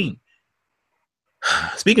simple thing.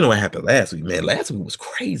 Speaking of what happened last week, man, last week was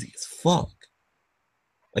crazy as fuck.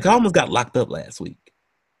 Like, I almost got locked up last week.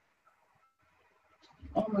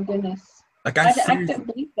 Oh my goodness. Like, I couldn't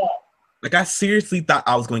believe that. Like, I seriously thought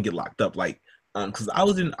I was going to get locked up, like, because I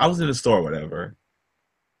was in the store or whatever,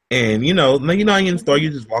 and you're in the store,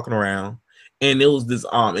 you're just walking around, and it was this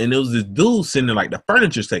dude sitting in like the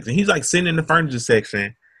furniture section. He's like sitting in the furniture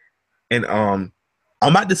section, and I'm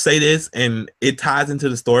about to say this, and it ties into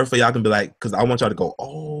the story for y'all can be like, because I want y'all to go,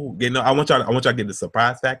 oh, I want y'all to get the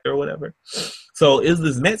surprise factor or whatever. So it was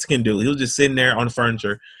this Mexican dude. He was just sitting there on the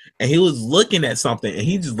furniture, and he was looking at something, and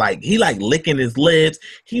he licking his lips.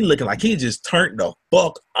 He looking like he just turned the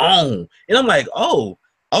fuck on. And I'm like, I'm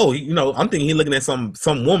thinking he looking at some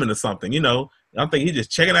woman or something, I'm thinking he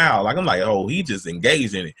just checking out. Like, I'm like, oh, he just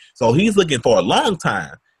engaged in it. So he's looking for a long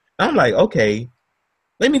time. And I'm like, okay,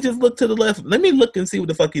 let me just look to the left. Let me look and see what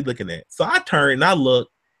the fuck he's looking at. So I turn and I look,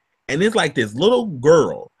 and it's like this little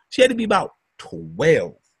girl. She had to be about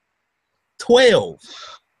 12,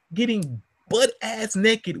 getting butt ass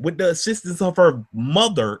naked with the assistance of her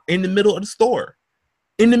mother in the middle of the store.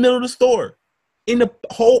 in the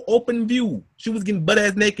whole open view. She was getting butt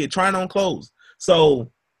ass naked, trying on clothes.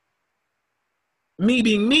 So, me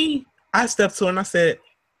being me, I stepped to her and I said,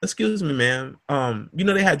 "Excuse me, ma'am. You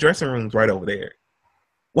know they had dressing rooms right over there.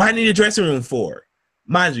 Why I need a dressing room for?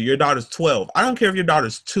 Mind you, your daughter's 12. I don't care if your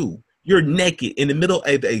daughter's 2. You're naked in the middle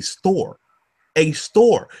of a store. A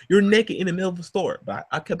store. You're naked in the middle of a store." But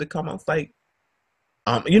I kept it calm. I was like,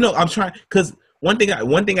 I'm trying, because one thing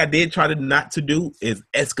I did try to not to do is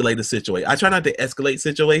escalate a situation. I try not to escalate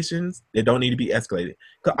situations that don't need to be escalated.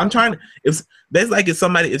 Cause I'm trying to,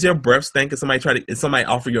 if your breath stink and somebody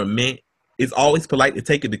offer you a mint, it's always polite to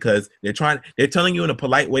take it because they're telling you in a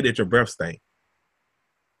polite way that your breath stink.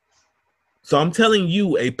 So I'm telling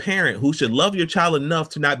you, a parent who should love your child enough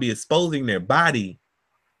to not be exposing their body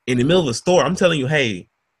in the middle of a store, I'm telling you, hey,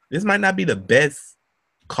 this might not be the best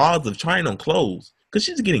cause of trying on clothes. Because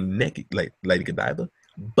she's getting naked, like Lady Godiva,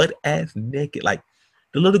 butt ass naked. Like,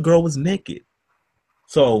 the little girl was naked.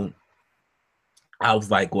 So I was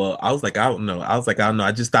like, I don't know.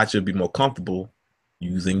 I just thought you'd be more comfortable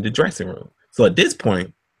using the dressing room. So at this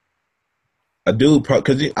point, a dude,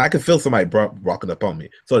 because I could feel somebody walking up on me.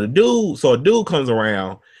 So a dude comes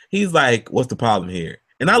around. He's like, "What's the problem here?"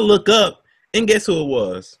 And I look up, and guess who it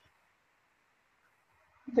was?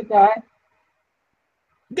 The guy.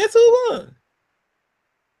 Guess who it was?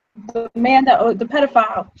 The man the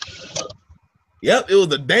pedophile. Yep, it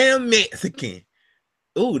was a damn Mexican.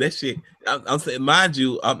 Ooh, that shit. I'm saying, mind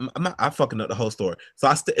you, I'm fucking up the whole story.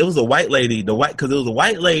 So it was a white lady. Because it was a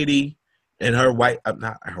white lady and her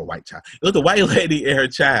not her white child. It was a white lady and her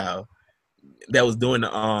child that was doing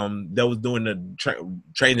the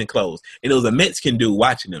training clothes, and it was a Mexican dude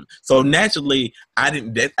watching them. So naturally,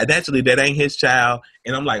 that ain't his child,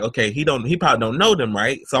 and I'm like, okay, he probably don't know them,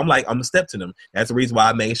 right? So I'm like, I'm gonna step to them. That's the reason why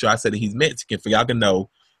I made sure I said that he's Mexican, for y'all can know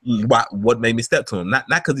what made me step to him. Not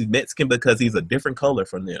because he's Mexican, because he's a different color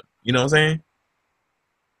from them. You know what I'm saying?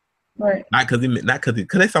 Right. Not because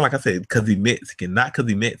they sound like I said because he's Mexican. Not because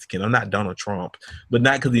he's Mexican. I'm not Donald Trump, but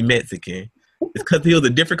not because he's Mexican. It's because he was a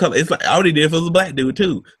different color. It's like I already did if it was a black dude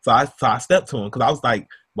too. So I stepped to him because I was like,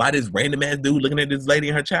 why this random ass dude looking at this lady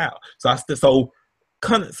and her child? So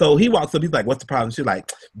he walks up. He's like, "What's the problem?" She's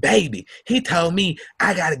like, "Baby, he told me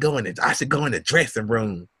I should go in the dressing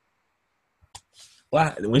room."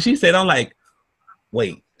 Well, when she said, I'm like,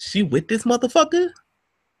 "Wait, she with this motherfucker?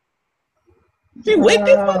 She with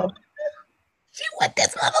this motherfucker? She with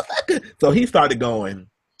this motherfucker?" So he started going.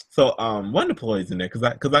 So one of the employees in there,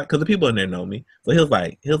 because the people in there know me. So he was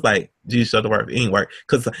like, "Geez, shut the work, it ain't work."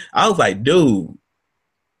 Because I was like, "Dude,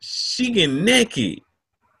 she getting naked."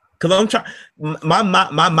 Because I'm trying, my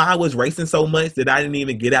mind was racing so much that I didn't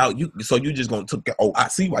even get out. You just gonna I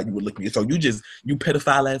see why you were looking at. So you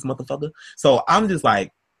pedophile ass motherfucker. So I'm just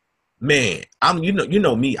like, man, you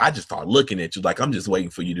know me. I just start looking at you like I'm just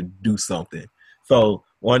waiting for you to do something. So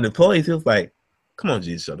one of the employees, he was like, "Come on,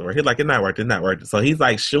 Jesus, shut the door." He's like, it's not working. So he's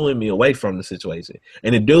like shooing me away from the situation.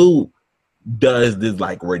 And the dude does this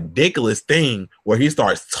like ridiculous thing where he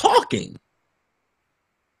starts talking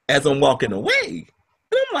as I'm walking away.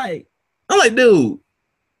 And I'm like, dude,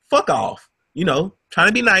 fuck off. Trying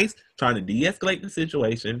to be nice, trying to de-escalate the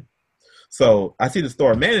situation. So I see the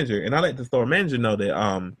store manager, and I let the store manager know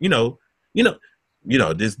that,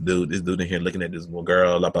 this dude in here looking at this little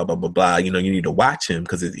girl, blah blah blah blah blah. You need to watch him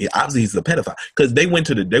because obviously he's a pedophile. Because they went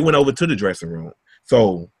over to the dressing room.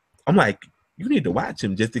 So I'm like, you need to watch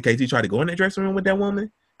him just in case he try to go in that dressing room with that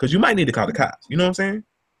woman. Because you might need to call the cops. You know what I'm saying?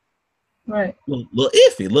 Right. Little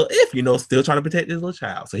iffy, still trying to protect his little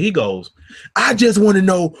child. So he goes, "I just want to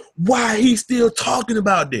know why he's still talking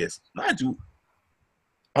about this." Mind you,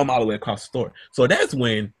 I'm all the way across the store. So that's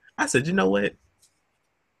when I said, "You know what?"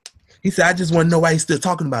 He said, "I just want to know why he's still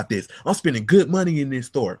talking about this. I'm spending good money in this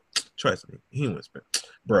store." Trust me, he wouldn't spend.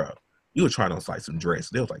 Bro, you were trying on like some dress.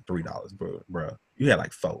 They was like $3, bro. You had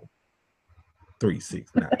like 4, 3,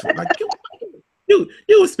 6, not 2. Like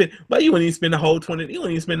you would spend, but you wouldn't even spend the whole $20. You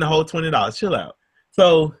wouldn't even spend the whole $20. Chill out.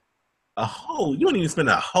 So you wouldn't even spend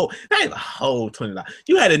not even a whole $20.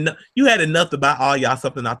 You had enough to buy all y'all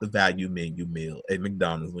something off the value menu meal at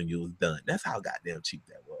McDonald's when you was done. That's how goddamn cheap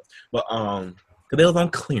that was. But because it was on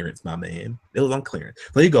clearance, my man. It was on clearance.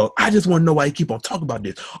 So he goes, "I just want to know why he keep on talking about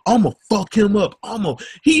this. I'ma fuck him up. I'ma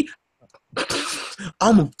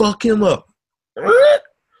fuck him up.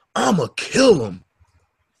 I'ma kill him."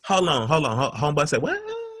 Hold on. Homeboy said, "What?"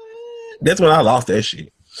 That's when I lost that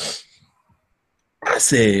shit. I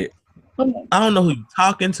said, "I don't know who you're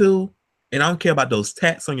talking to, and I don't care about those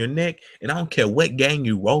tats on your neck, and I don't care what gang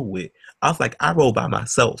you roll with." I was like, "I roll by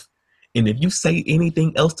myself. And if you say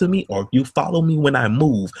anything else to me, or if you follow me when I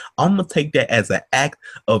move, I'm gonna take that as an act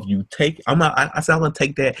of you take. I'm gonna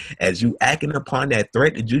take that as you acting upon that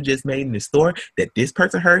threat that you just made in the store. That this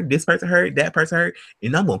person heard, that person heard,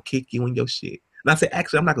 and I'm gonna kick you in your shit. And I said,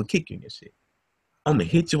 actually, I'm not gonna kick you in your shit. I'm gonna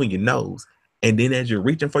hit you in your nose, and then as you're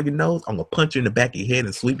reaching for your nose, I'm gonna punch you in the back of your head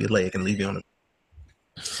and sweep your leg and leave you on the.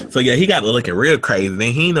 So yeah, he got looking real crazy.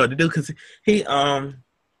 Then he didn't know what to do because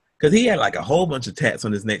he had like a whole bunch of tats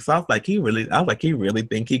on his neck. So I was like, he really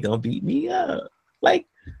think he gonna beat me up? Like,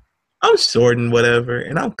 I'm short and whatever,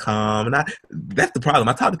 and I'm calm, and that's the problem.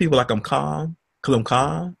 I talk to people like I'm calm because I'm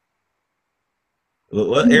calm.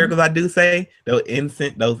 What Eric, I do say, those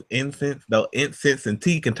incense and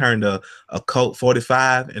tea can turn to a Colt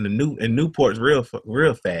 45 and Newport's real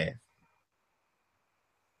fast.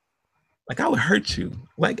 Like, I would hurt you.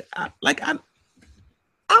 I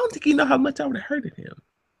don't think you know how much I would have hurted him.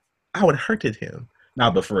 I would have hurted him.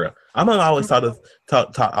 Nah, but for real, my mom always taught us how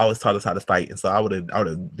to fight, and so I would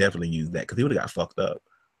have definitely used that because he would have got fucked up.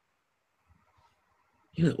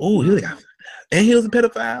 He was a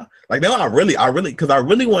pedophile. Like, no, I really, because I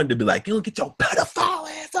really wanted to be like, you don't get your pedophile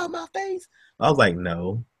ass on my face. I was like,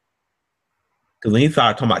 no. Because when he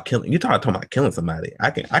started talking about killing somebody,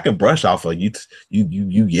 I can brush off of you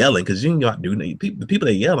yelling because you don't do nothing. The people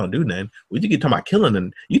that yell don't do nothing. When you get talking about killing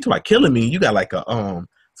and you talking about killing me, you got like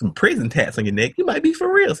some prison tats on your neck. You might be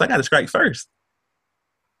for real. So I got to strike first.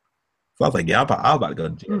 So I was like, yeah, I'm about to go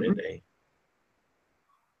to jail that day.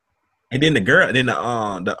 And then the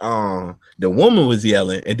woman was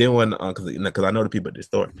yelling, and then when because I know the people at the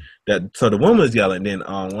store, so the woman was yelling. Then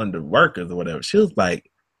one of the workers or whatever, she was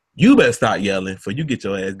like, "You better stop yelling, for you get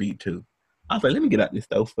your ass beat too." I was like, "Let me get out this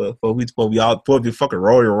stuff before we fucking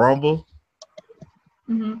Royal Rumble."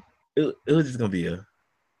 Mm-hmm. It was just gonna be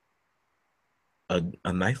a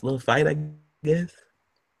nice little fight, I guess.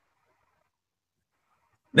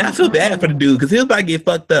 Now I feel bad for the dude because he'll probably get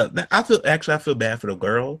fucked up. Now, I feel bad for the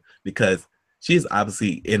girl because she's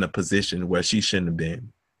obviously in a position where she shouldn't have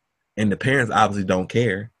been, and the parents obviously don't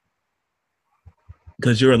care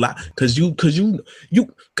because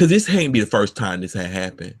this can't be the first time this had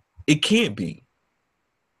happened. It can't be,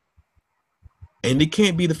 and it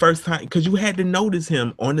can't be the first time because you had to notice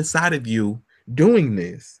him on the side of you doing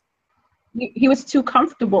this. He was too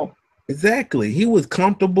comfortable. Exactly. He was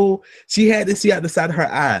comfortable. She had to see out the side of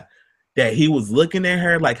her eye that he was looking at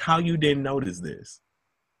her like, how you didn't notice this?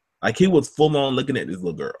 Like, he was full on looking at this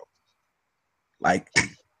little girl. Like,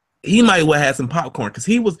 he might well have some popcorn because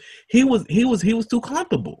he was too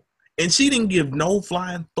comfortable. And she didn't give no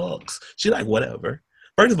flying fucks. She like, whatever.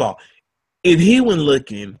 First of all, if he wasn't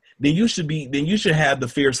looking, then you should have the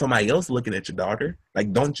fear of somebody else looking at your daughter.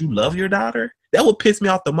 Like, don't you love your daughter? That would piss me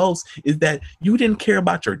off the most is that you didn't care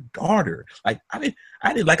about your daughter. Like, I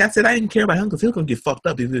didn't care about him because he was gonna get fucked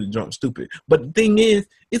up if he was drunk stupid. But the thing is,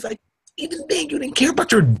 it's like, even then you didn't care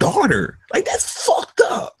about your daughter. Like, that's fucked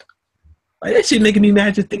up. Like, that shit making me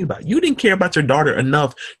mad just thinking about it. You didn't care about your daughter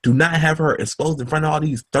enough to not have her exposed in front of all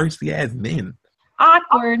these thirsty ass men.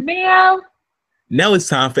 Awkward, man. Now it's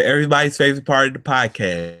time for everybody's favorite part of the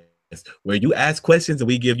podcast, where you ask questions and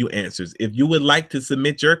we give you answers. If you would like to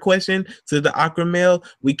submit your question to the Awkward Mail,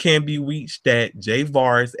 we can be reached at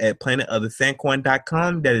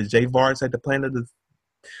jvars@planetofthesanquon.com. That is jvars at the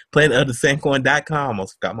planetofthesanquon.com. I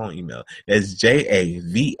almost forgot my own email. That's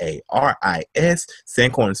JAVARIS,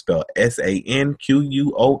 Sanquon spelled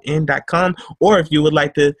SANQUON.com. Or if you would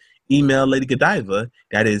like to email Lady Godiva,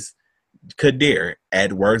 that is Kadir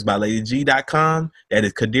at wordsbyladyg.com. That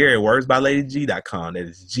is Kadir at wordsbyladyg.com. That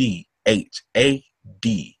is GHADIR.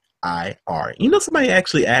 You know, somebody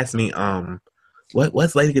actually asked me,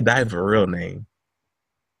 what's Lady Godiva's real name?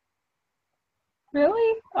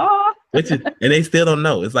 Really? Oh. And they still don't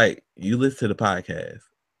know. It's like, you listen to the podcast.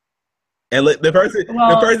 And the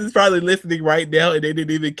person's probably listening right now, and they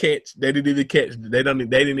didn't even catch. They didn't even catch it.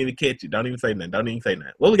 Don't even say nothing.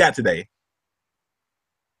 What we got today?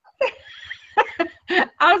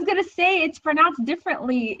 I was gonna say it's pronounced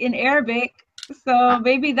differently in Arabic, so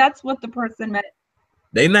maybe that's what the person meant.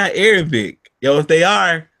 They not Arabic, yo. If they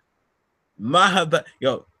are, mahaba,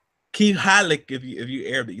 yo, Keith Halik. If you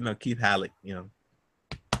Arabic, you know Keith Halik. You know,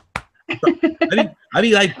 I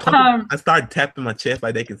be like, I started tapping my chest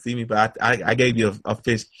like they can see me, but I gave you a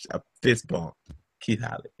fist bump, Keith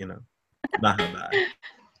Halik. You know, mahaba.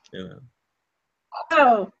 You know.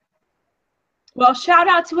 Oh. Well, shout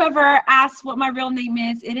out to whoever asked what my real name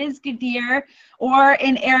is. It is Gadir, or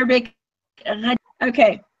in Arabic.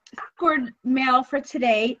 Okay, Awkward Mail for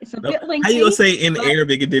today. It's a bit lengthy. How you gonna say in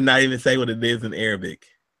Arabic and did not even say what it is in Arabic?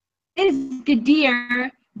 It is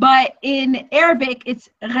Gadir, but in Arabic, it's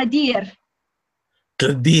ghadir.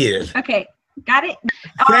 Ghadir. Okay, got it?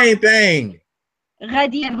 Same thing.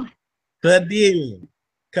 Ghadir. Ghadir.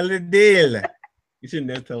 Ghadir. You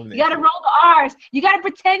shouldn't have told me. You gotta roll the R's. You gotta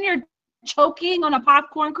pretend you're choking on a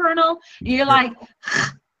popcorn kernel. You're like,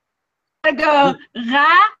 gotta go,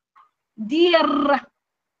 ghadir.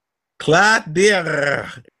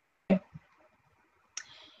 Ghadir.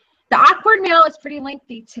 The awkward mail is pretty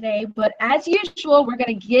lengthy today, but as usual, we're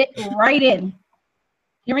going to get right in.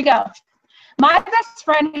 Here we go. My best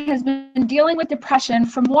friend has been dealing with depression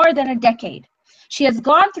for more than a decade. She has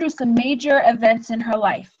gone through some major events in her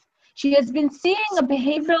life. She has been seeing a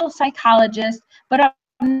behavioral psychologist, but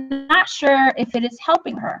I'm not sure if it is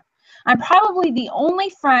helping her. I'm probably the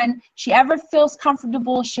only friend she ever feels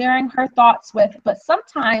comfortable sharing her thoughts with, but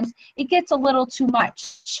sometimes it gets a little too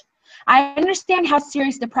much. I understand how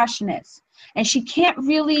serious depression is, and she can't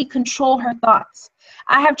really control her thoughts.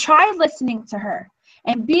 I have tried listening to her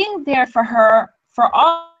and being there for her for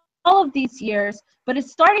all of these years, but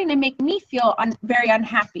it's starting to make me feel very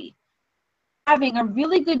unhappy. Having a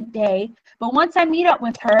really good day, but once I meet up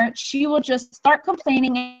with her, she will just start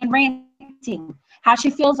complaining and ranting, how she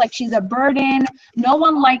feels like she's a burden, no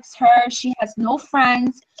one likes her, she has no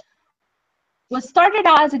friends. What started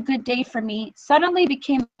out as a good day for me suddenly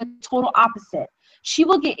became the total opposite. She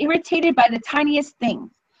will get irritated by the tiniest things.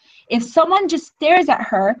 If someone just stares at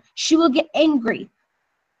her, she will get angry.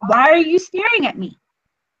 Why are you staring at me?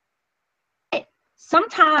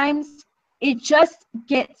 Sometimes it just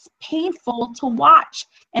gets painful to watch,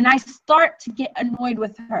 and I start to get annoyed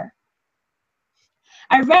with her.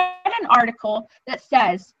 I read an article that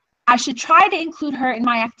says I should try to include her in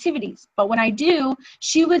my activities, but when I do,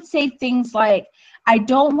 she would say things like, I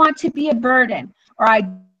don't want to be a burden, or I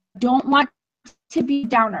don't want to be a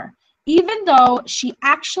downer, even though she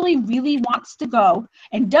actually really wants to go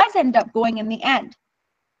and does end up going in the end.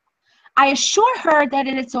 I assure her that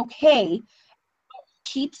it is okay,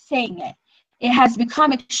 keep saying it. It has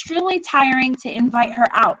become extremely tiring to invite her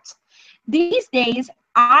out. These days,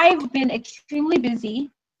 I've been extremely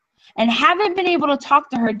busy and haven't been able to talk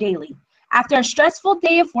to her daily. After a stressful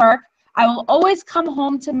day of work, I will always come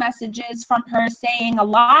home to messages from her saying a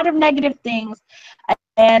lot of negative things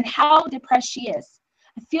and how depressed she is.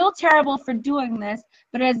 I feel terrible for doing this,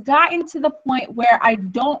 but it has gotten to the point where I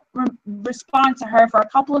don't respond to her for a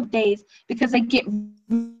couple of days because I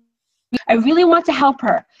really want to help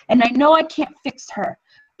her, and I know I can't fix her,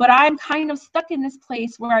 but I'm kind of stuck in this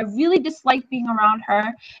place where I really dislike being around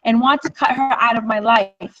her and want to cut her out of my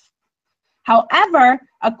life. However,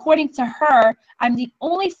 according to her, I'm the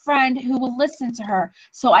only friend who will listen to her,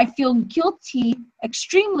 so I feel guilty,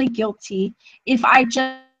 extremely guilty, if I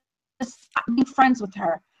just stop being friends with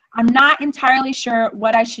her. I'm not entirely sure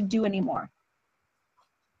what I should do anymore.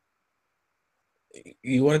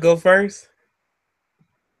 You want to go first?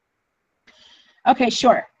 Okay,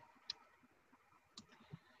 sure.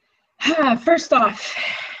 First off,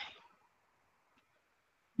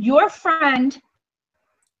 your friend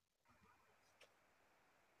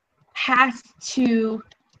has to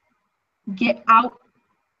get out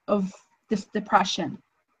of this depression.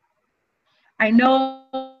 I know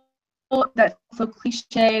that's so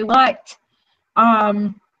cliche, but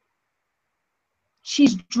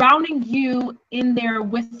she's drowning you in there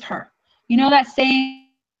with her. You know that saying,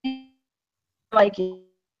 like,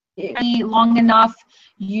 long enough,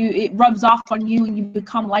 it rubs off on you and you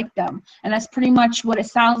become like them. And that's pretty much what it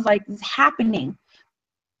sounds like is happening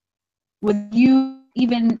with you.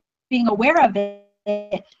 Even being aware of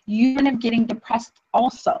it, you end up getting depressed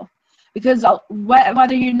also, because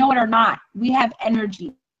whether you know it or not, we have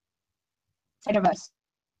energy inside of us,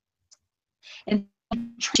 and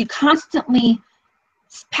she constantly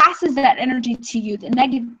passes that energy to you, the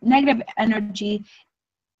negative energy.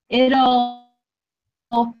 It'll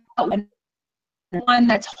one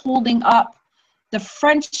that's holding up the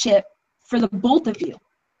friendship for the both of you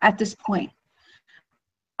at this point.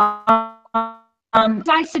 I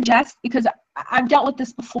suggest, because I've dealt with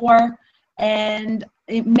this before and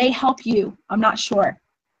it may help you, I'm not sure.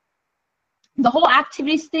 The whole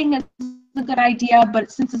activities thing is a good idea,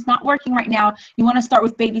 but since it's not working right now, you want to start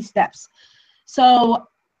with baby steps. So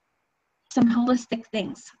some holistic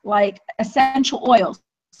things like essential oils.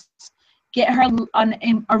 Get her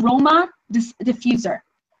an aroma diffuser.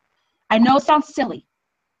 I know it sounds silly,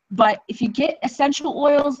 but if you get essential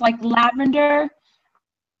oils like lavender,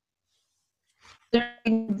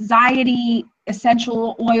 anxiety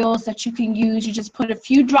essential oils that you can use, you just put a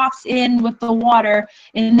few drops in with the water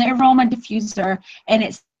in the aroma diffuser,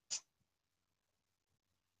 and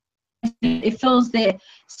it fills the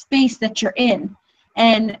space that you're in.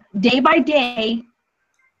 And day by day,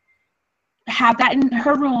 have that in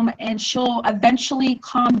her room, and she'll eventually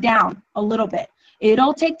calm down a little bit.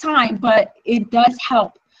 It'll take time, but it does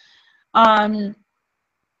help. As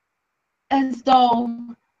though,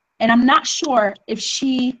 and I'm not sure if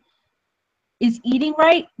she is eating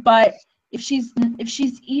right, but if she's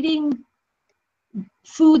eating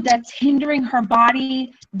food that's hindering her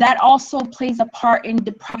body, that also plays a part in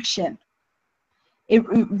depression. It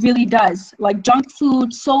really does. Like junk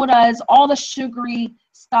food, sodas, all the sugary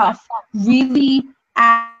stuff really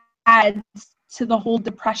adds to the whole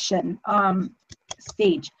depression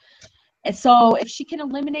stage. And so if she can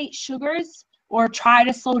eliminate sugars or try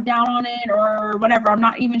to slow down on it or whatever, I'm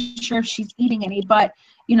not even sure if she's eating any, but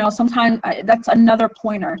you know, sometimes that's another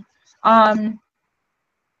pointer.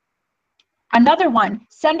 Another one,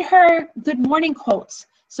 send her good morning quotes.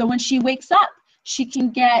 So when she wakes up, she can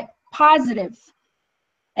get positive.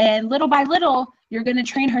 And little by little, you're going to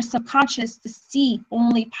train her subconscious to see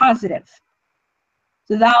only positive.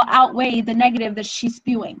 So that'll outweigh the negative that she's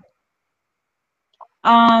spewing.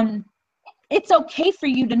 It's okay for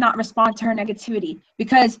you to not respond to her negativity,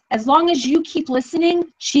 because as long as you keep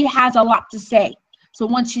listening, she has a lot to say. So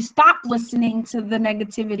once you stop listening to the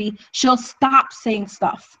negativity, she'll stop saying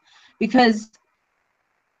stuff. Because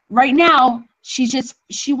right now, she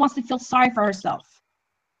wants to feel sorry for herself.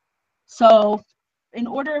 So in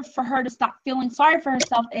order for her to stop feeling sorry for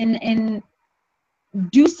herself and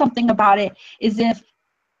do something about it, is if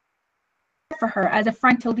for her as a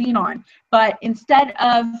friend to lean on. But instead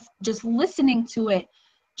of just listening to it,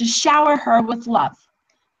 just shower her with love,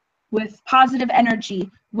 with positive energy,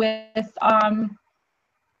 with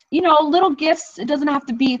you know, little gifts. It doesn't have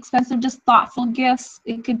to be expensive, just thoughtful gifts.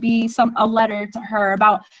 It could be a letter to her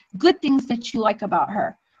about good things that you like about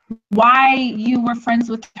her, why you were friends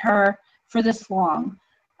with her for this long,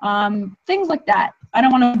 things like that. I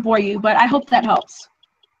don't want to bore you, but I hope that helps.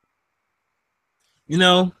 You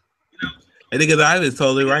know, I think that is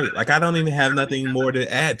totally right. Like, I don't even have nothing more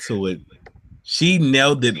to add to it. She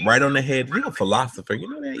nailed it right on the head. You're a philosopher. You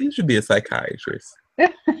know that? You should be a psychiatrist.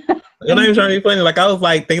 I'm not even trying to be funny. Like, I was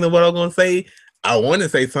like thinking of what I was gonna say. I want to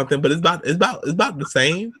say something, but it's about the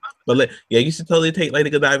same. But yeah, you should totally take Lady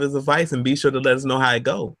Godiva's advice and be sure to let us know how it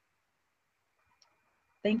goes.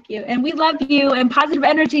 Thank you, and we love you, and positive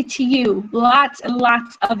energy to you. Lots and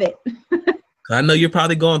lots of it. I know you're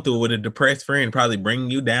probably going through it with a depressed friend, probably bringing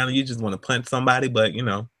you down, and you just want to punch somebody. But you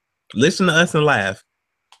know, listen to us and laugh.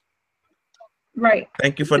 Right.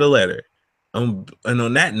 Thank you for the letter. And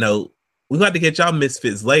on that note, we're going to get y'all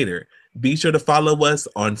misfits later. Be sure to follow us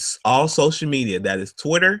on all social media. That is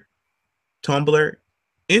Twitter, Tumblr,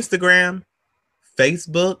 Instagram,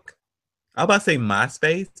 Facebook. I was about to say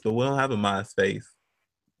MySpace, but we don't have a MySpace.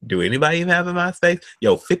 Do anybody even have a MySpace?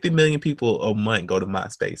 Yo, 50 million people a month go to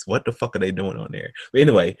MySpace. What the fuck are they doing on there? But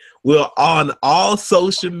anyway, we're on all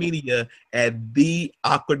social media at The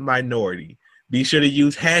Awkward Minority. Be sure to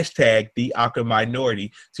use hashtag The Awkward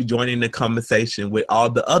Minority to join in the conversation with all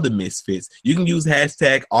the other misfits. You can use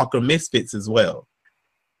hashtag Awkward Misfits as well.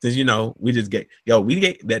 Since, you know, we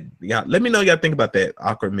get that. Y'all, let me know y'all think about that,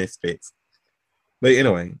 Awkward Misfits. But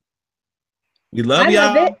anyway, we love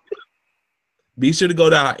y'all. Love it. Be sure to go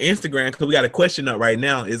to our Instagram because we got a question up right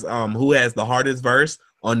now. Is who has the hardest verse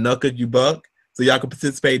on Knucka You Buck? So y'all can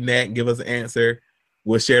participate in that and give us an answer.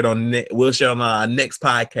 We'll share it on our next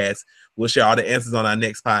podcast. We'll share all the answers on our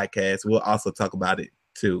next podcast. We'll also talk about it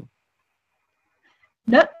too.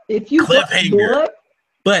 Nope. If you cliffhanger,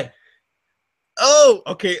 but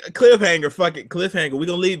okay, cliffhanger. Fuck it, cliffhanger. We're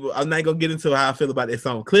gonna leave. I'm not gonna get into how I feel about this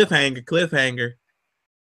song. Cliffhanger.